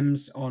the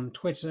DMs on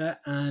Twitter,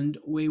 and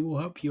we will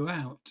help you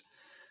out.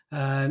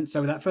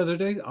 So without further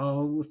ado,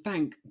 I'll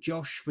thank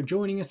Josh for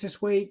joining us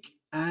this week,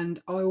 and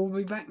I will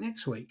be back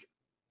next week.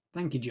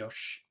 Thank you,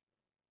 Josh.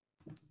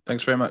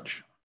 Thanks very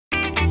much.